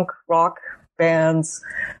are punk rock bands,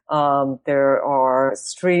 there are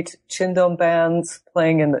street chindon bands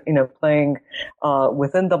playing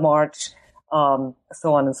within the march,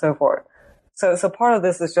 so on and so forth. So part of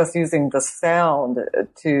this is just using the sound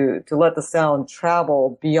to let the sound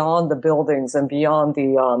travel beyond the buildings and beyond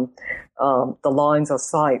the lines of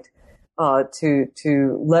sight,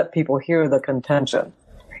 to let people hear the contention.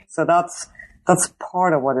 So that's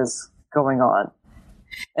part of what is going on.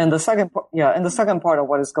 And the second part of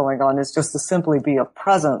what is going on is just to simply be a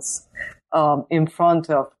presence in front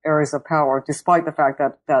of areas of power, despite the fact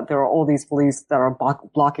that there are all these police that are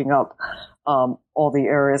blocking up all the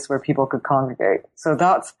areas where people could congregate. So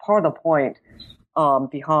that's part of the point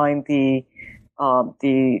behind the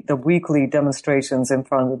weekly demonstrations in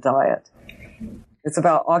front of the Diet. It's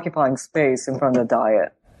about occupying space in front of the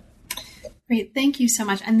Diet. Great, thank you so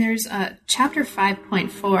much. And there's chapter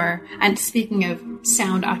 5.4, and speaking of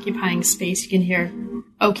sound occupying space, you can hear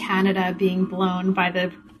 "Oh Canada" being blown by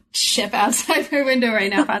the ship outside my window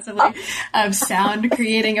right now, possibly, of sound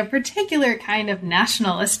creating a particular kind of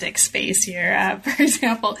nationalistic space here. For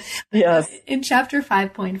example, yes. In chapter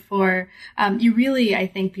 5.4, you really, I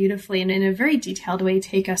think, beautifully and in a very detailed way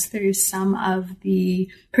take us through some of the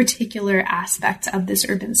particular aspects of this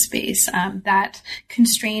urban space that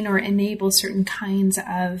constrain or enable certain kinds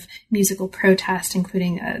of musical protest,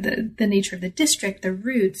 including the nature of the district, the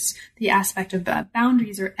routes, the aspect of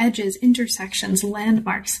boundaries or edges, intersections,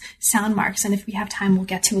 landmarks, sound marks. And if we have time, we'll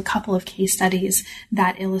get to a couple of case studies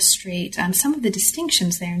that illustrate some of the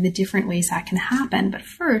distinctions there and the different ways that can happen. But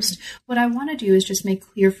first, what I want to do is just make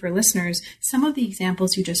clear for listeners, some of the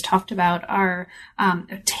examples you just talked about are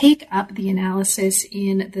take up the analysis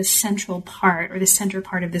in the central part or the center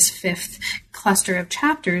part of this fifth cluster of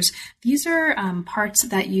chapters. These are parts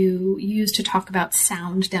that you use to talk about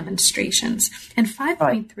sound demonstrations. And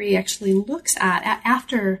 5.3 actually looks at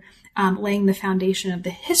after laying the foundation of the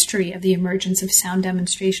history of the emergence of sound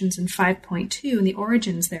demonstrations in 5.2 and the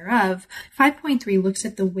origins thereof. 5.3 looks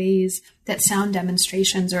at the ways that sound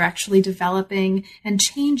demonstrations are actually developing and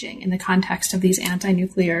changing in the context of these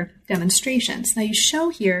anti-nuclear demonstrations. Now, you show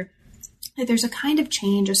here that there's a kind of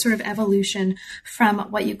change, a sort of evolution from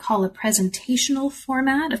what you call a presentational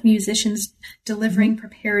format of musicians delivering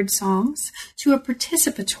prepared songs to a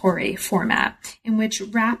participatory format in which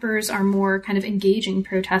rappers are more kind of engaging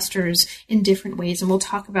protesters in different ways. And we'll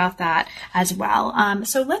talk about that as well.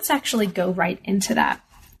 So let's actually go right into that.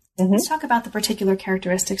 Let's talk about the particular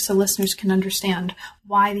characteristics so listeners can understand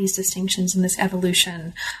why these distinctions in this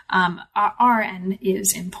evolution are and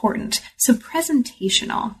is important. So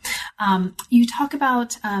presentational. You talk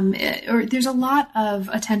about, or there's a lot of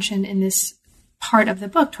attention in this part of the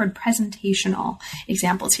book toward presentational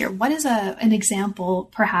examples here. What is an example,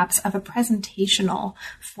 perhaps, of a presentational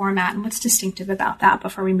format, and what's distinctive about that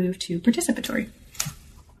before we move to participatory?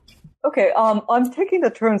 Okay, I'm taking the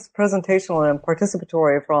terms presentational and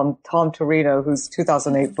participatory from Tom Torino, whose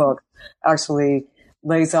 2008 book actually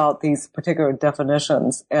lays out these particular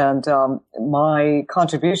definitions. And my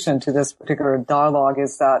contribution to this particular dialogue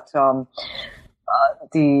is that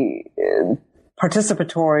the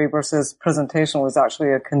participatory versus presentational is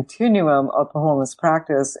actually a continuum of performance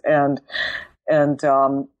practice, and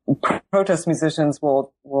protest musicians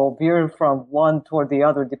will veer from one toward the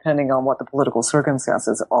other depending on what the political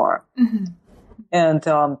circumstances are. Mm-hmm. And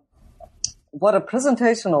what a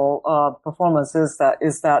presentational performance is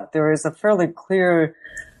that there's a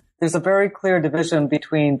very clear division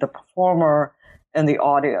between the performer and the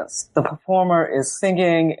audience. The performer is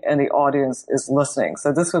singing and the audience is listening.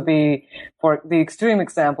 So this would be, for the extreme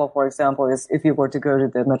example, for example, is if you were to go to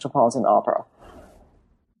the Metropolitan Opera.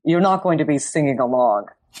 You're not going to be singing along.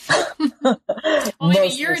 Well,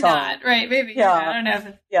 maybe you're not, right? Maybe. Yeah. I don't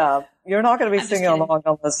know. Yeah. You're not going to be singing along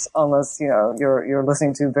unless, you're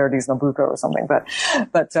listening to Verdi's Nabucco or something. But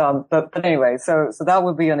anyway, so that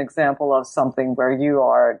would be an example of something where you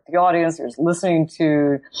are the audience, you're listening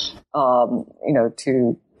to,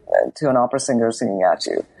 to an opera singer singing at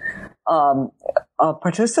you. A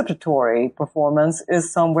participatory performance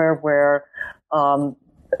is somewhere where,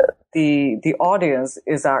 the audience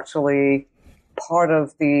is actually part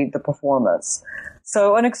of the performance.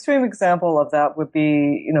 So an extreme example of that would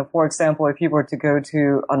be, for example, if you were to go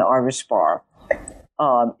to an Irish bar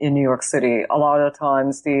in New York City, a lot of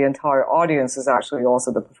times the entire audience is actually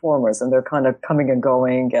also the performers, and they're kind of coming and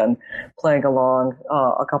going and playing along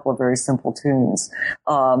a couple of very simple tunes.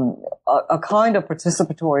 A kind of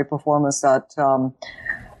participatory performance that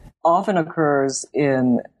often occurs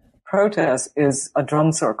in protest is a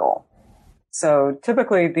drum circle. So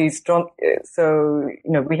typically we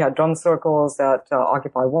had drum circles that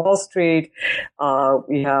occupy Wall Street.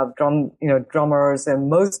 We have drummers in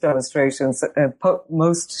most demonstrations,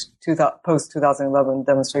 post 2011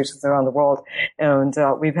 demonstrations around the world. And,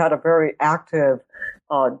 we've had a very active,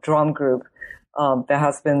 drum group, that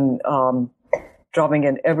has been, drumming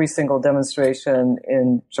in every single demonstration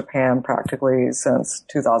in Japan practically since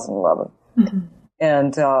 2011. Mm-hmm.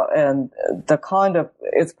 And the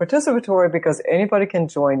it's participatory because anybody can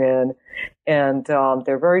join in, and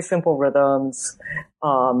they're very simple rhythms.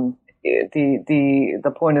 The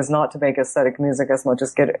point is not to make aesthetic music as much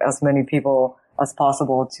as get as many people as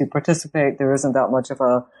possible to participate. There isn't that much of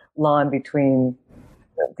a line between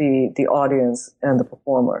the audience and the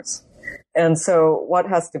performers. And so what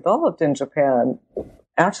has developed in Japan,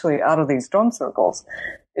 actually out of these drum circles,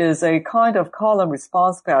 is a kind of call and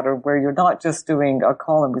response pattern where you're not just doing a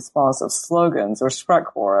call and response of slogans or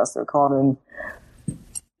Sprechchor, as they're called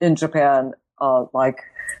in Japan,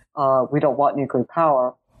 we don't want nuclear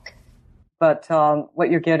power. But what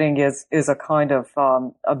you're getting is a kind of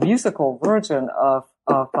a musical version of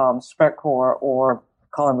Sprechchor or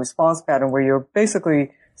call and response pattern where you're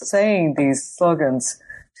basically saying these slogans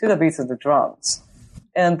to the beats of the drums.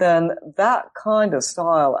 And then that kind of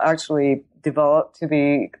style actually developed to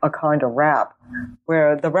be a kind of rap,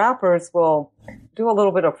 where the rappers will do a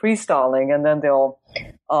little bit of freestyling, and then they'll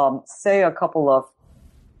say a couple of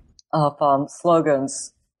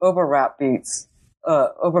slogans over beats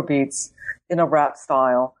in a rap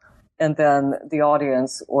style, and then the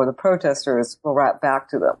audience or the protesters will rap back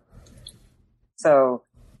to them. So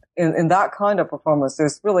in that kind of performance,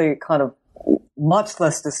 there's really kind of much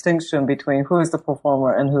less distinction between who is the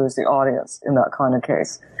performer and who is the audience in that kind of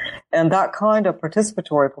case. And that kind of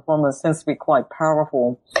participatory performance tends to be quite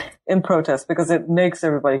powerful in protest because it makes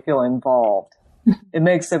everybody feel involved. It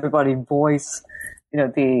makes everybody voice,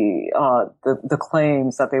 the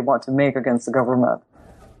claims that they want to make against the government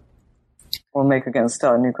or make against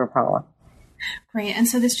nuclear power. Great. And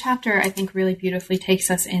so this chapter, I think, really beautifully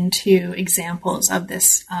takes us into examples of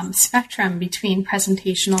this spectrum between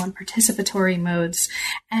presentational and participatory modes.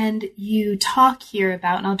 And you talk here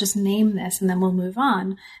about, and I'll just name this and then we'll move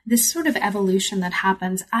on, this sort of evolution that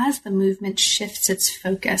happens as the movement shifts its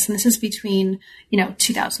focus. And this is between,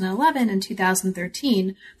 2011 and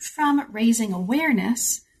 2013, from raising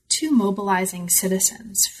awareness to mobilizing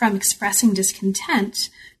citizens, from expressing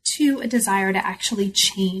discontent to a desire to actually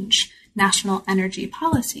change national energy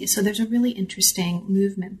policy. So there's a really interesting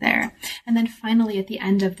movement there. And then finally, at the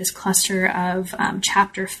end of this cluster of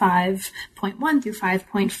chapter 5.1 5.1 through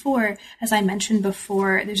 5.4, as I mentioned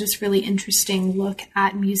before, there's this really interesting look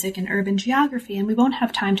at music and urban geography, and we won't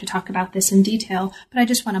have time to talk about this in detail, but I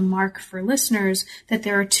just want to mark for listeners that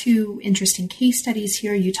there are two interesting case studies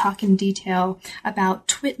here. You talk in detail about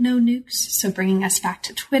Twit No Nukes, so bringing us back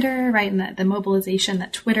to Twitter, right, and the mobilization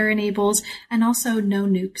that Twitter enables, and also No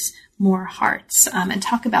Nukes, More Hearts, and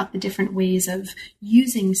talk about the different ways of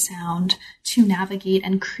using sound to navigate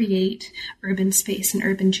and create urban space and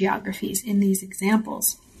urban geographies in these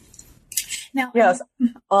examples. Now, yes,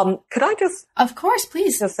 could I just, of course,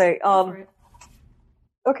 please, just say,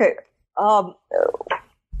 okay,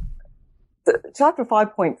 chapter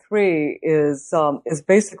 5.3 is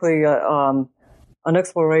basically an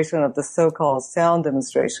exploration of the so-called sound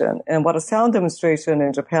demonstration, and what a sound demonstration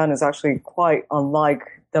in Japan is actually quite unlike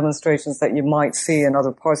demonstrations that you might see in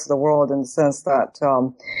other parts of the world, in the sense that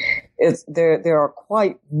there are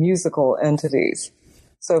quite musical entities.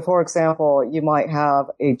 So, for example, you might have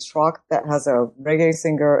a truck that has a reggae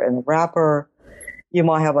singer and a rapper. You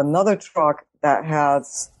might have another truck that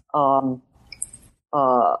has a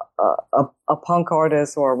punk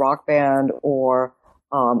artist or a rock band or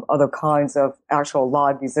other kinds of actual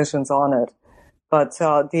live musicians on it. But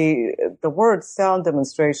the word sound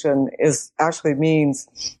demonstration actually means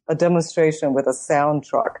a demonstration with a sound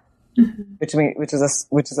truck, which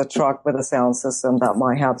is a truck with a sound system that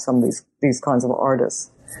might have some of these kinds of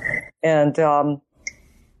artists. And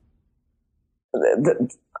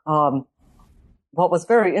what was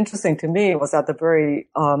very interesting to me was at the very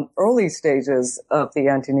early stages of the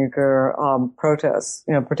anti-nuclear protests,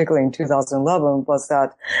 particularly in 2011, was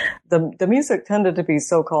that the music tended to be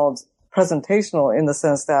so-called presentational, in the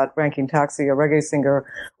sense that Ranking Taxi, a reggae singer,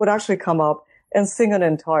 would actually come up and sing an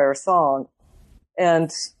entire song.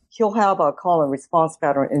 And he'll have a call and response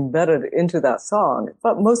pattern embedded into that song.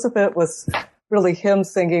 But most of it was really him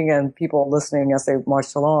singing and people listening as they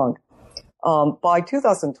marched along. By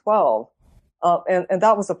 2012, and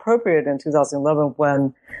that was appropriate in 2011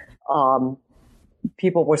 when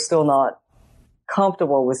people were still not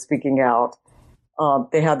comfortable with speaking out.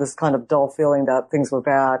 They had this kind of dull feeling that things were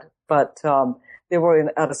bad. But they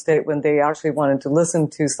were at a state when they actually wanted to listen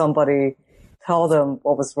to somebody tell them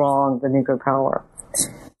what was wrong with nuclear power.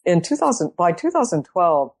 By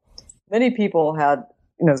 2012, many people had,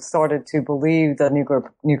 started to believe the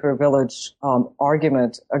nuclear village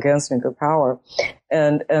argument against nuclear power,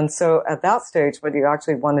 and so at that stage, what you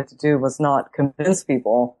actually wanted to do was not convince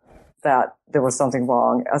people that there was something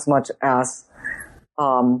wrong, as much as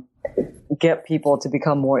get people to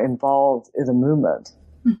become more involved in the movement.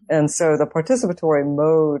 And so the participatory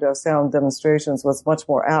mode of sound demonstrations was much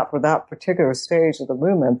more apt for that particular stage of the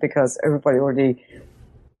movement, because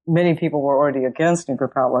many people were already against nuclear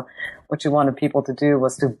power. What you wanted people to do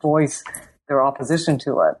was to voice their opposition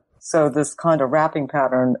to it. So this kind of rapping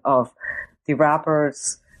pattern of the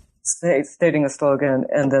rappers stating a slogan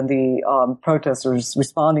and then the protesters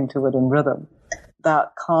responding to it in rhythm,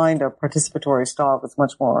 that kind of participatory style was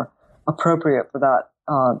much more appropriate for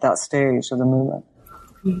that stage of the movement.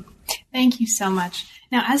 Thank you so much.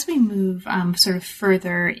 Now, as we move sort of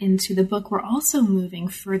further into the book, we're also moving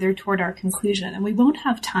further toward our conclusion, and we won't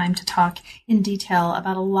have time to talk in detail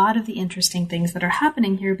about a lot of the interesting things that are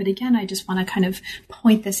happening here. But again, I just want to kind of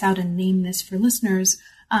point this out and name this for listeners,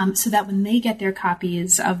 so that when they get their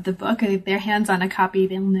copies of the book, or their hands on a copy,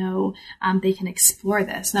 they'll know they can explore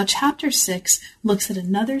this. Now, Chapter 6 looks at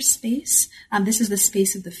another space. This is the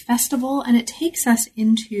space of the festival, and it takes us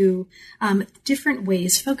into different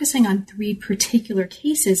ways, focusing on three particular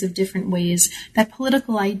cases of different ways that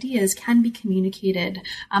political ideas can be communicated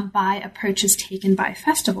by approaches taken by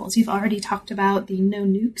festivals. You've already talked about the No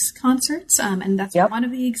Nukes concerts, and that's one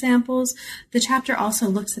of the examples. The chapter also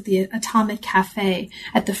looks at the Atomic Cafe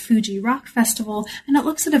at the Fuji Rock Festival, and it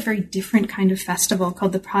looks at a very different kind of festival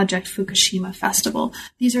called the Project Fukushima Festival.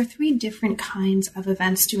 These are three different kinds of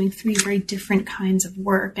events doing three very different kinds of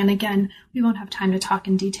work. And again, we won't have time to talk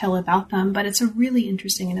in detail about them, but it's a really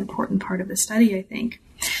interesting and important part of the study, I think.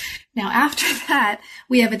 Now, after that,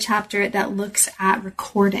 we have a chapter that looks at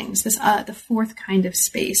recordings, the fourth kind of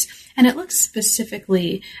space, and it looks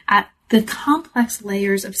specifically at the complex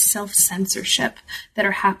layers of self-censorship that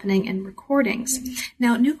are happening in recordings.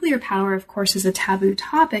 Now, nuclear power, of course, is a taboo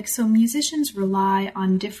topic, so musicians rely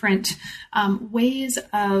on different ways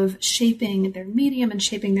of shaping their medium and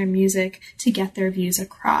shaping their music to get their views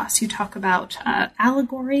across. You talk about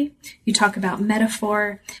allegory, you talk about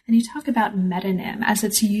metaphor, and you talk about metonym as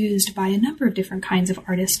it's used by a number of different kinds of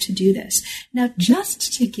artists to do this. Now,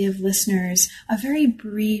 just to give listeners a very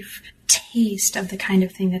brief taste of the kind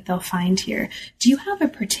of thing that they'll find here, do you have a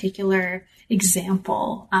particular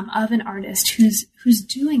example of an artist who's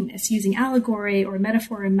doing this, using allegory or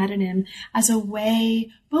metaphor and metonym as a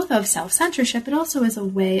way both of self-censorship, but also as a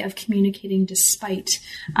way of communicating despite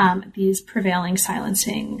these prevailing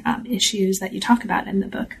silencing issues that you talk about in the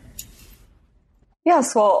book?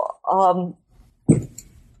 Yes, well,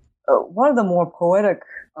 one of the more poetic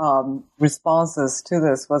responses to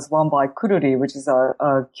this was one by Kururi, which is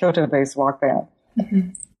a Kyoto-based rock band. Mm-hmm.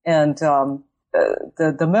 And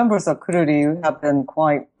the members of Kururi have been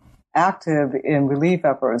quite active in relief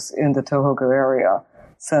efforts in the Tohoku area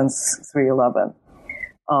since 3/11.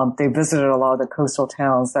 They visited a lot of the coastal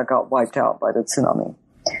towns that got wiped out by the tsunami.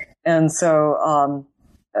 And so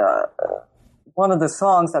one of the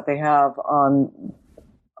songs that they have on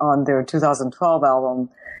their 2012 album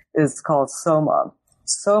is called Soma.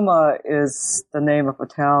 Soma is the name of a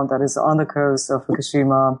town that is on the coast of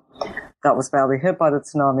Fukushima that was badly hit by the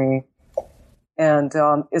tsunami. And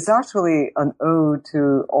it's actually an ode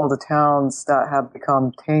to all the towns that have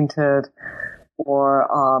become tainted or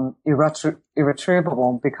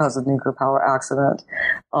irretrievable because of nuclear power accident.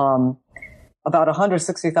 About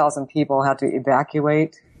 160,000 people had to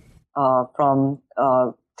evacuate from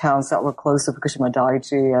towns that were close to Fukushima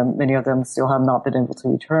Daiichi, and many of them still have not been able to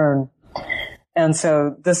return. And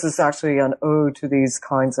so this is actually an ode to these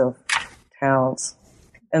kinds of towns.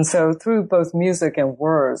 And so through both music and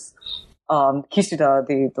words, Kishida,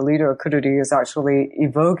 the leader of Kururi, is actually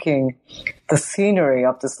evoking the scenery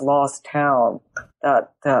of this lost town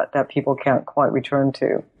that people can't quite return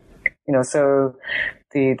to. You know, so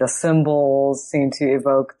the cymbals seem to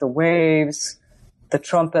evoke the waves. The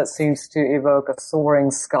trumpet seems to evoke a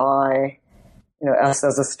soaring sky, you know, as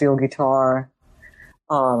does a steel guitar.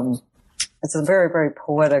 It's a very, very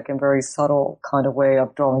poetic and very subtle kind of way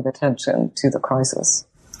of drawing attention to the crisis.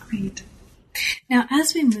 Great. Now,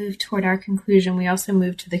 as we move toward our conclusion, we also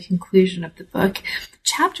move to the conclusion of the book.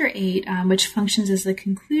 Chapter 8, which functions as the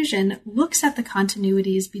conclusion, looks at the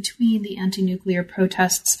continuities between the anti-nuclear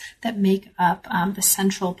protests that make up the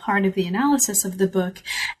central part of the analysis of the book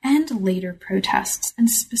and later protests. And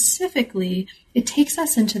specifically, it takes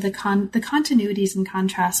us into the continuities and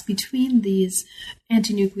contrasts between these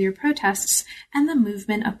anti-nuclear protests and the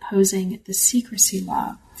movement opposing the secrecy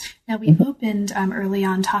law. Now, we opened early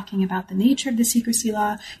on talking about the nature of the secrecy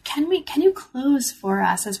law. Can you close for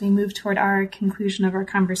us as we move toward our conclusion of our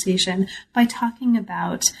conversation by talking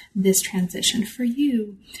about this transition for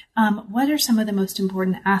you? What are some of the most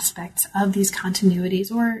important aspects of these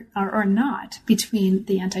continuities or not between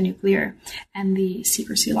the anti-nuclear and the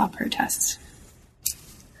secrecy law protests?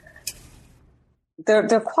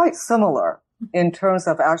 They're quite similar in terms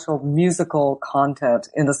of actual musical content,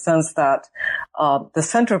 in the sense that the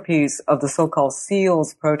centerpiece of the so-called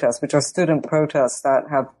SEALS protests, which are student protests that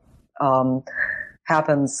have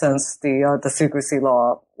happened since the secrecy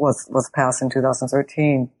law was passed in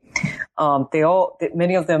 2013.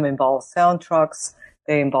 Many of them involve sound trucks,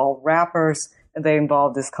 they involve rappers, and they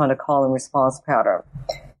involve this kind of call and response pattern.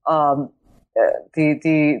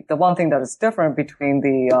 The one thing that is different between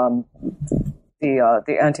the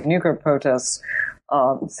anti-nuclear protests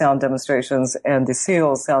sound demonstrations and the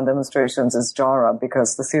SEALs sound demonstrations is genre,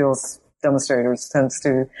 because the SEALs demonstrators tend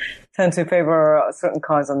to favor certain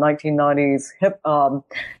kinds of 1990s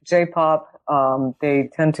J-pop. They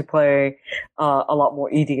tend to play a lot more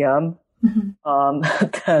EDM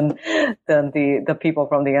than the people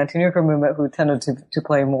from the anti-nuclear movement, who tended to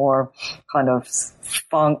play more kind of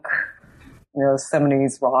funk,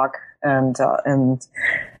 70s rock and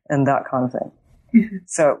that kind of thing.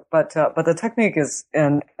 So, but the technique is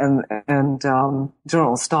and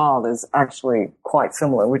general style is actually quite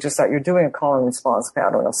similar, which is that you're doing a call and response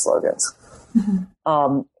pattern of slogans.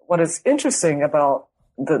 What is interesting about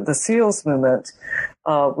the SEALs movement,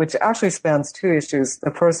 which actually spans two issues,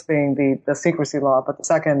 the first being the secrecy law, but the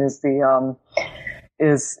second is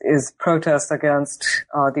is protest against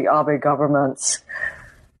the Abe government's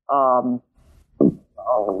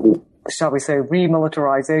shall we say,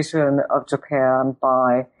 remilitarization of Japan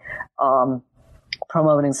by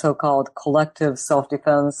promoting so-called collective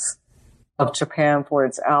self-defense of Japan for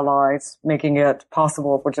its allies, making it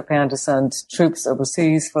possible for Japan to send troops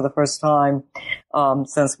overseas for the first time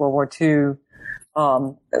since World War II.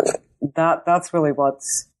 That's really what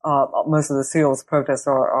most of the SEALs protests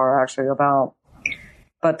are actually about.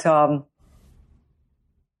 But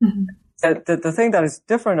the thing that is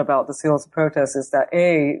different about the SEALs protests is that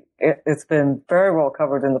it's been very well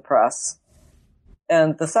covered in the press.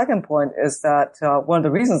 And the second point is that one of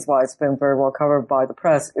the reasons why it's been very well covered by the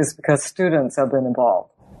press is because students have been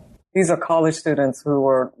involved. These are college students who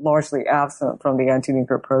were largely absent from the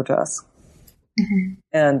anti-nuclear protests.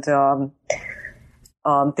 And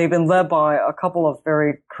they've been led by a couple of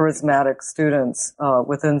very charismatic students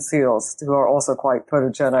within SEALS who are also quite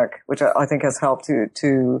photogenic, which I think has helped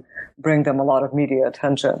to bring them a lot of media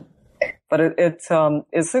attention. But it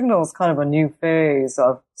signals kind of a new phase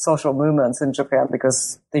of social movements in Japan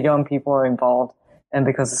because the young people are involved and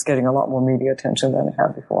because it's getting a lot more media attention than it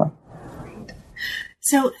had before.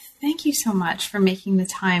 So thank you so much for making the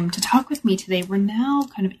time to talk with me today. We're now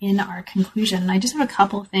kind of in our conclusion, and I just have a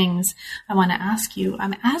couple of things I want to ask you.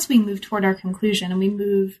 As we move toward our conclusion and we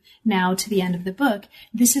move now to the end of the book,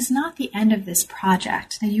 this is not the end of this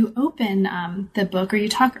project. Now, you open the book, or you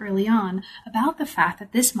talk early on about the fact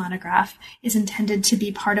that this monograph is intended to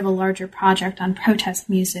be part of a larger project on protest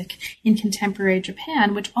music in contemporary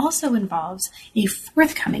Japan, which also involves a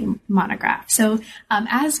forthcoming monograph. So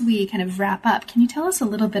as we kind of wrap up, can you tell us a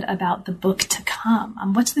little bit about the book to come?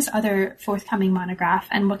 What's this other forthcoming monograph,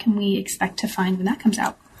 and what can we expect to find when that comes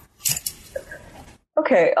out?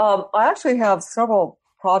 Okay, I actually have several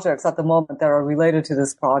projects at the moment that are related to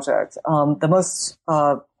this project. The most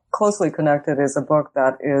closely connected is a book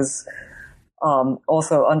that is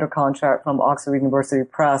also under contract from Oxford University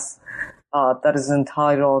Press that is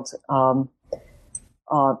entitled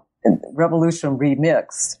Revolution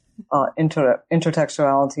Remixed,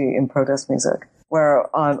 Intertextuality in Protest Music,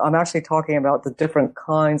 where I'm actually talking about the different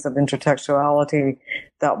kinds of intertextuality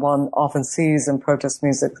that one often sees in protest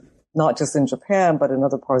music, not just in Japan, but in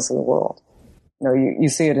other parts of the world. You know, you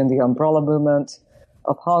see it in the Umbrella Movement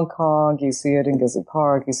of Hong Kong, you see it in Gezi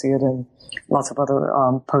Park, you see it in lots of other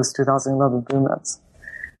post-2011 movements.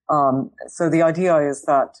 So the idea is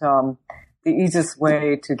that the easiest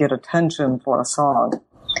way to get attention for a song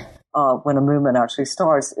when a movement actually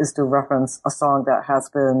starts is to reference a song that has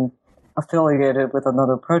been affiliated with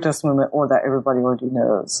another protest movement or that everybody already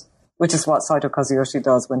knows, which is what Saito Kazuyoshi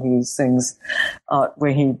does when he sings,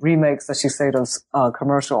 when he remakes the Shiseido's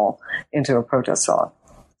commercial into a protest song.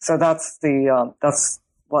 So that's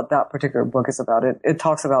what that particular book is about. It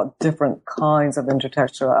talks about different kinds of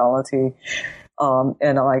intertextuality,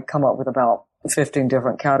 and I come up with about 15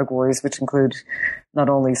 different categories, which include not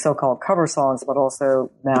only so-called cover songs, but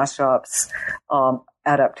also mashups,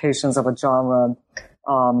 adaptations of a genre,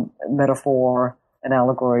 metaphor, an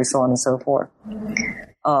allegory, so on and so forth.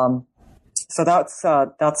 So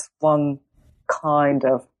that's one kind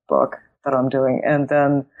of book that I'm doing. And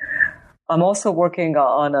then I'm also working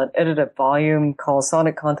on an edited volume called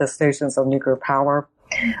Sonic Contestations of Nuclear Power,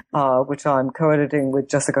 which I'm co-editing with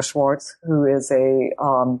Jessica Schwartz, who is a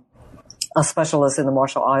specialist in the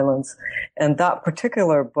Marshall Islands. And that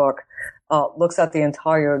particular book looks at the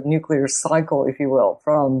entire nuclear cycle, if you will,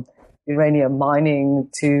 from uranium mining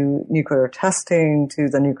to nuclear testing to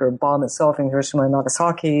the nuclear bomb itself in Hiroshima and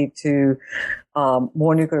Nagasaki to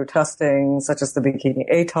more nuclear testing, such as the Bikini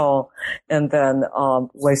Atoll, and then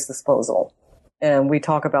waste disposal. And we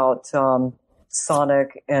talk about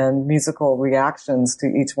sonic and musical reactions to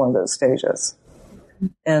each one of those stages.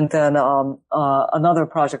 And then another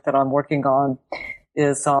project that I'm working on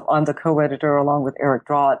is I'm the co-editor along with Eric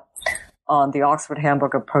Drott on the Oxford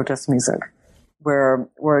Handbook of Protest Music, where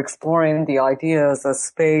we're exploring the ideas of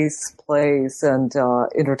space, place, and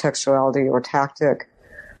intertextuality or tactic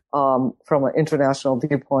from an international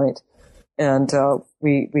viewpoint. And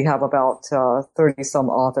we have about 30-some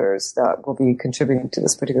authors that will be contributing to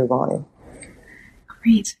this particular volume.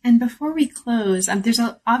 Great. And before we close, there's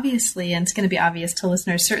obviously, and it's going to be obvious to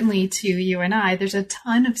listeners, certainly to you and I, there's a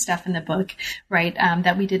ton of stuff in the book, right,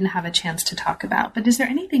 that we didn't have a chance to talk about. But is there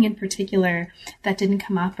anything in particular that didn't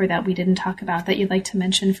come up or that we didn't talk about that you'd like to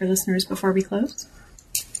mention for listeners before we close?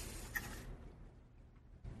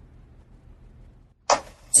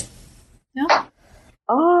 No?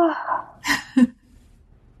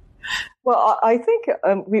 Well, I think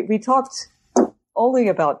we talked only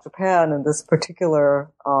about Japan in this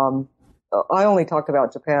particular, I only talked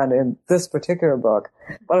about Japan in this particular book,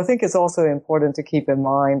 but I think it's also important to keep in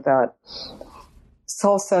mind that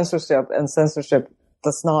self-censorship and censorship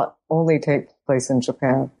does not only take place in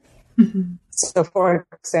Japan. Mm-hmm. So, for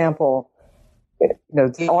example,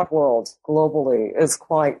 the art world globally is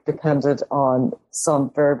quite dependent on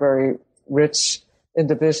some very, very rich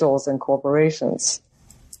individuals and corporations.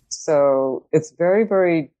 So it's very,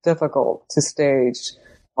 very difficult to stage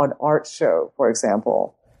an art show, for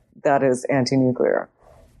example, that is anti-nuclear.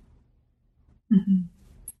 Mm-hmm.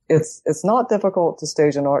 It's not difficult to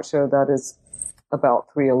stage an art show that is about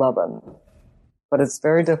 3/11, but it's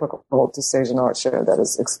very difficult to stage an art show that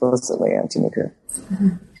is explicitly anti-nuclear. Mm-hmm.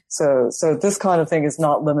 So this kind of thing is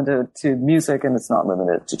not limited to music, and it's not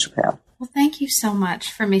limited to Japan. Well, thank you so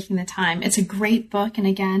much for making the time. It's a great book. And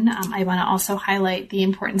again, I want to also highlight the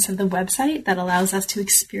importance of the website that allows us to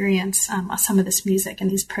experience some of this music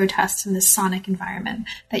and these protests and this sonic environment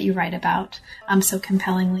that you write about so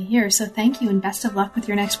compellingly here. So thank you and best of luck with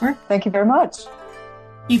your next work. Thank you very much.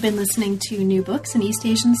 You've been listening to New Books in East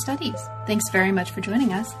Asian Studies. Thanks very much for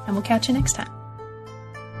joining us, and we'll catch you next time.